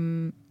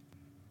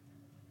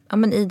 Ja,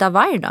 men Ida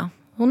Varg då.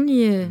 Hon är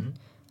ju...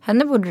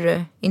 Henne borde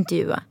du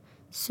intervjua.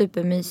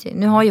 Supermysig.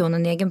 Nu har ju hon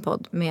en egen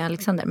podd med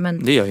Alexander.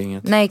 Men... Det gör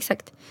inget. Nej,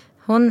 exakt.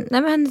 Nej,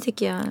 men henne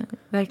tycker jag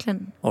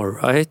verkligen. All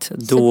right.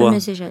 Då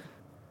supermysig tjej.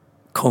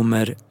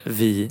 Kommer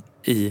vi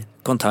i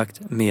kontakt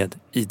med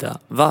Ida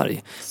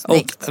Varg.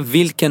 Snyggt. Och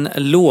vilken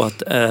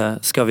låt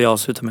ska vi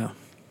avsluta med?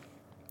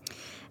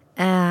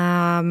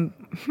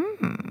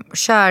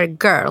 Kör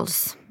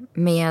Girls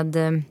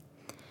med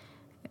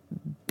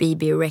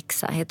BB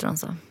Rexa, heter hon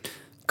så.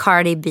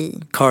 Cardi B.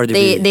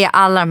 Det är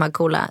alla de här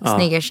coola,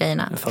 snygga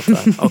tjejerna. Jag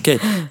fattar. Okej,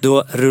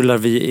 då rullar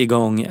vi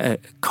igång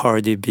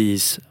Cardi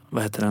B's,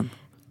 vad heter den?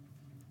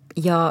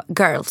 Ja,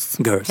 Girls.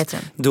 Heter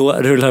den. Då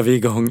rullar vi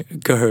igång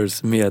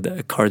Girls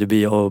med Cardi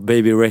B och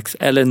Baby Rex.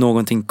 Eller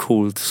någonting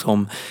coolt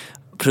som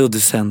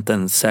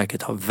producenten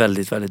säkert har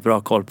väldigt, väldigt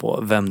bra koll på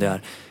vem det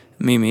är.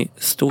 Mimi,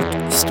 stort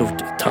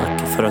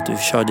tack för att du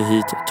körde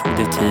hit, tog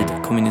dig tid,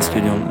 kom in i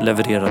studion,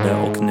 levererade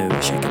och nu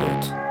checkade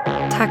ut.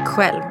 Tack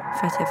själv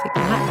för att jag fick det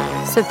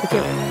här.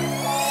 Superkul.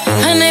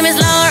 Her name is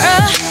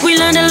Laura. We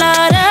learned a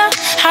lot of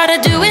how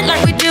to do it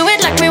like we do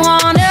it like we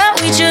wanna.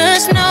 We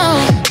just know.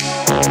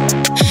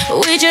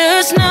 We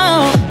just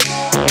know.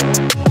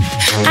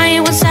 I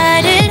ain't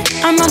one-sided.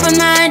 I'm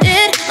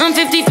open-minded. I'm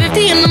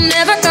 50-50 and I'm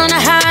never gonna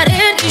hide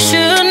it. You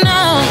should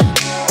know.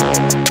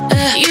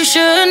 You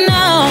should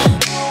know.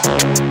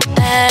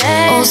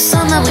 All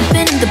summer we've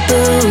been in the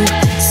booth.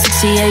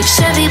 68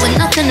 Chevy with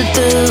nothing to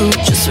do.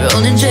 Just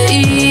rolling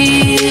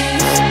J's.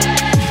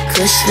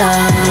 Kush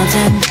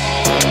loving.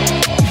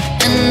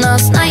 And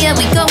last night, yeah,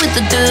 we go with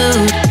the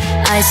dude.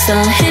 I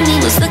saw him, he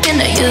was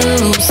looking at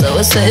you. So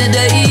I said,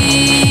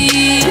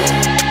 hey,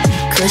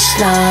 Kush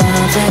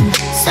loving.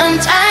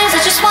 Sometimes I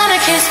just wanna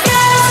kiss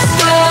girls,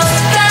 girls,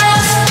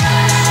 girls.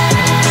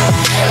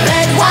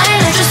 Red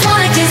wine, I just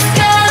wanna kiss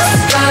girls,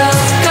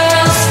 girls,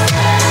 girls.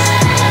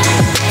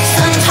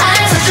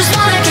 Sometimes I just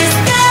wanna kiss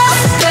girls,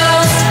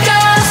 girls,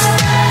 girls.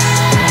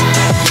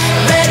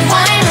 Red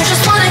wine, I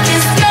just wanna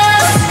kiss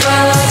girls,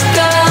 girls,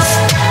 girls.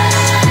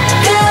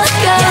 Girls,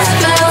 girls,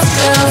 girls,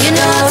 girls. You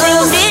know I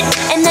framed it,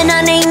 and then I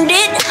named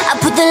it. I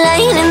put the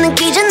lion in the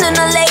cage and then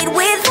I laid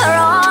with her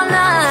all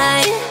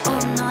night.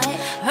 All night,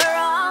 her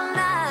all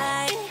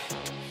night.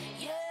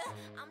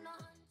 Yeah, I'm not...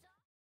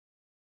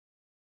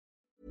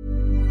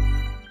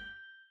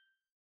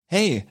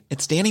 Hey,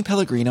 it's Danny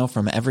Pellegrino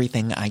from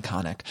Everything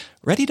Iconic.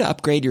 Ready to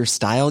upgrade your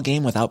style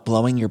game without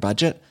blowing your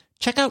budget?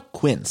 Check out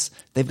Quince.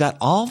 They've got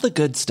all the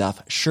good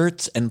stuff,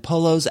 shirts and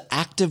polos,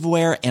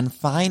 activewear, and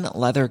fine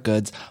leather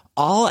goods,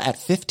 all at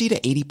 50 to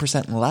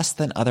 80% less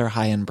than other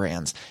high-end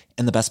brands.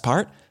 And the best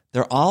part?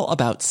 They're all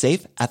about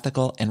safe,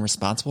 ethical, and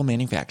responsible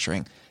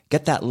manufacturing.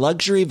 Get that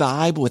luxury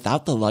vibe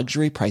without the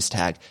luxury price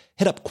tag.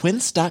 Hit up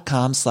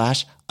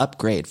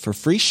quince.com/upgrade for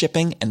free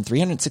shipping and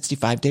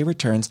 365-day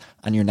returns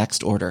on your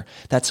next order.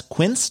 That's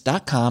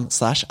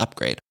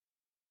quince.com/upgrade.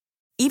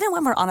 Even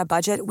when we're on a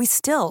budget, we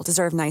still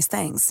deserve nice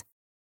things.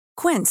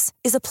 Quince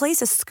is a place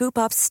to scoop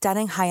up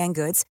stunning high-end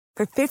goods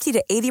for 50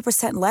 to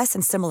 80% less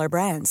than similar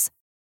brands.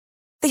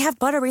 They have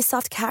buttery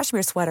soft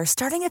cashmere sweaters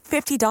starting at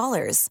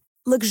 $50,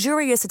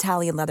 luxurious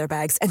Italian leather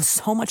bags, and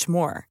so much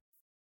more.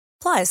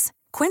 Plus,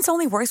 Quince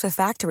only works with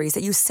factories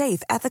that use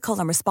safe, ethical,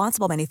 and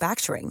responsible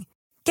manufacturing.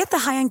 Get the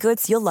high-end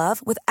goods you'll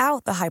love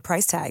without the high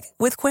price tag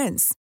with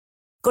Quince.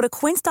 Go to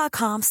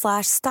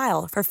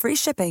quince.com/style for free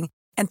shipping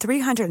and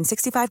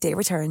 365-day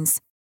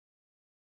returns.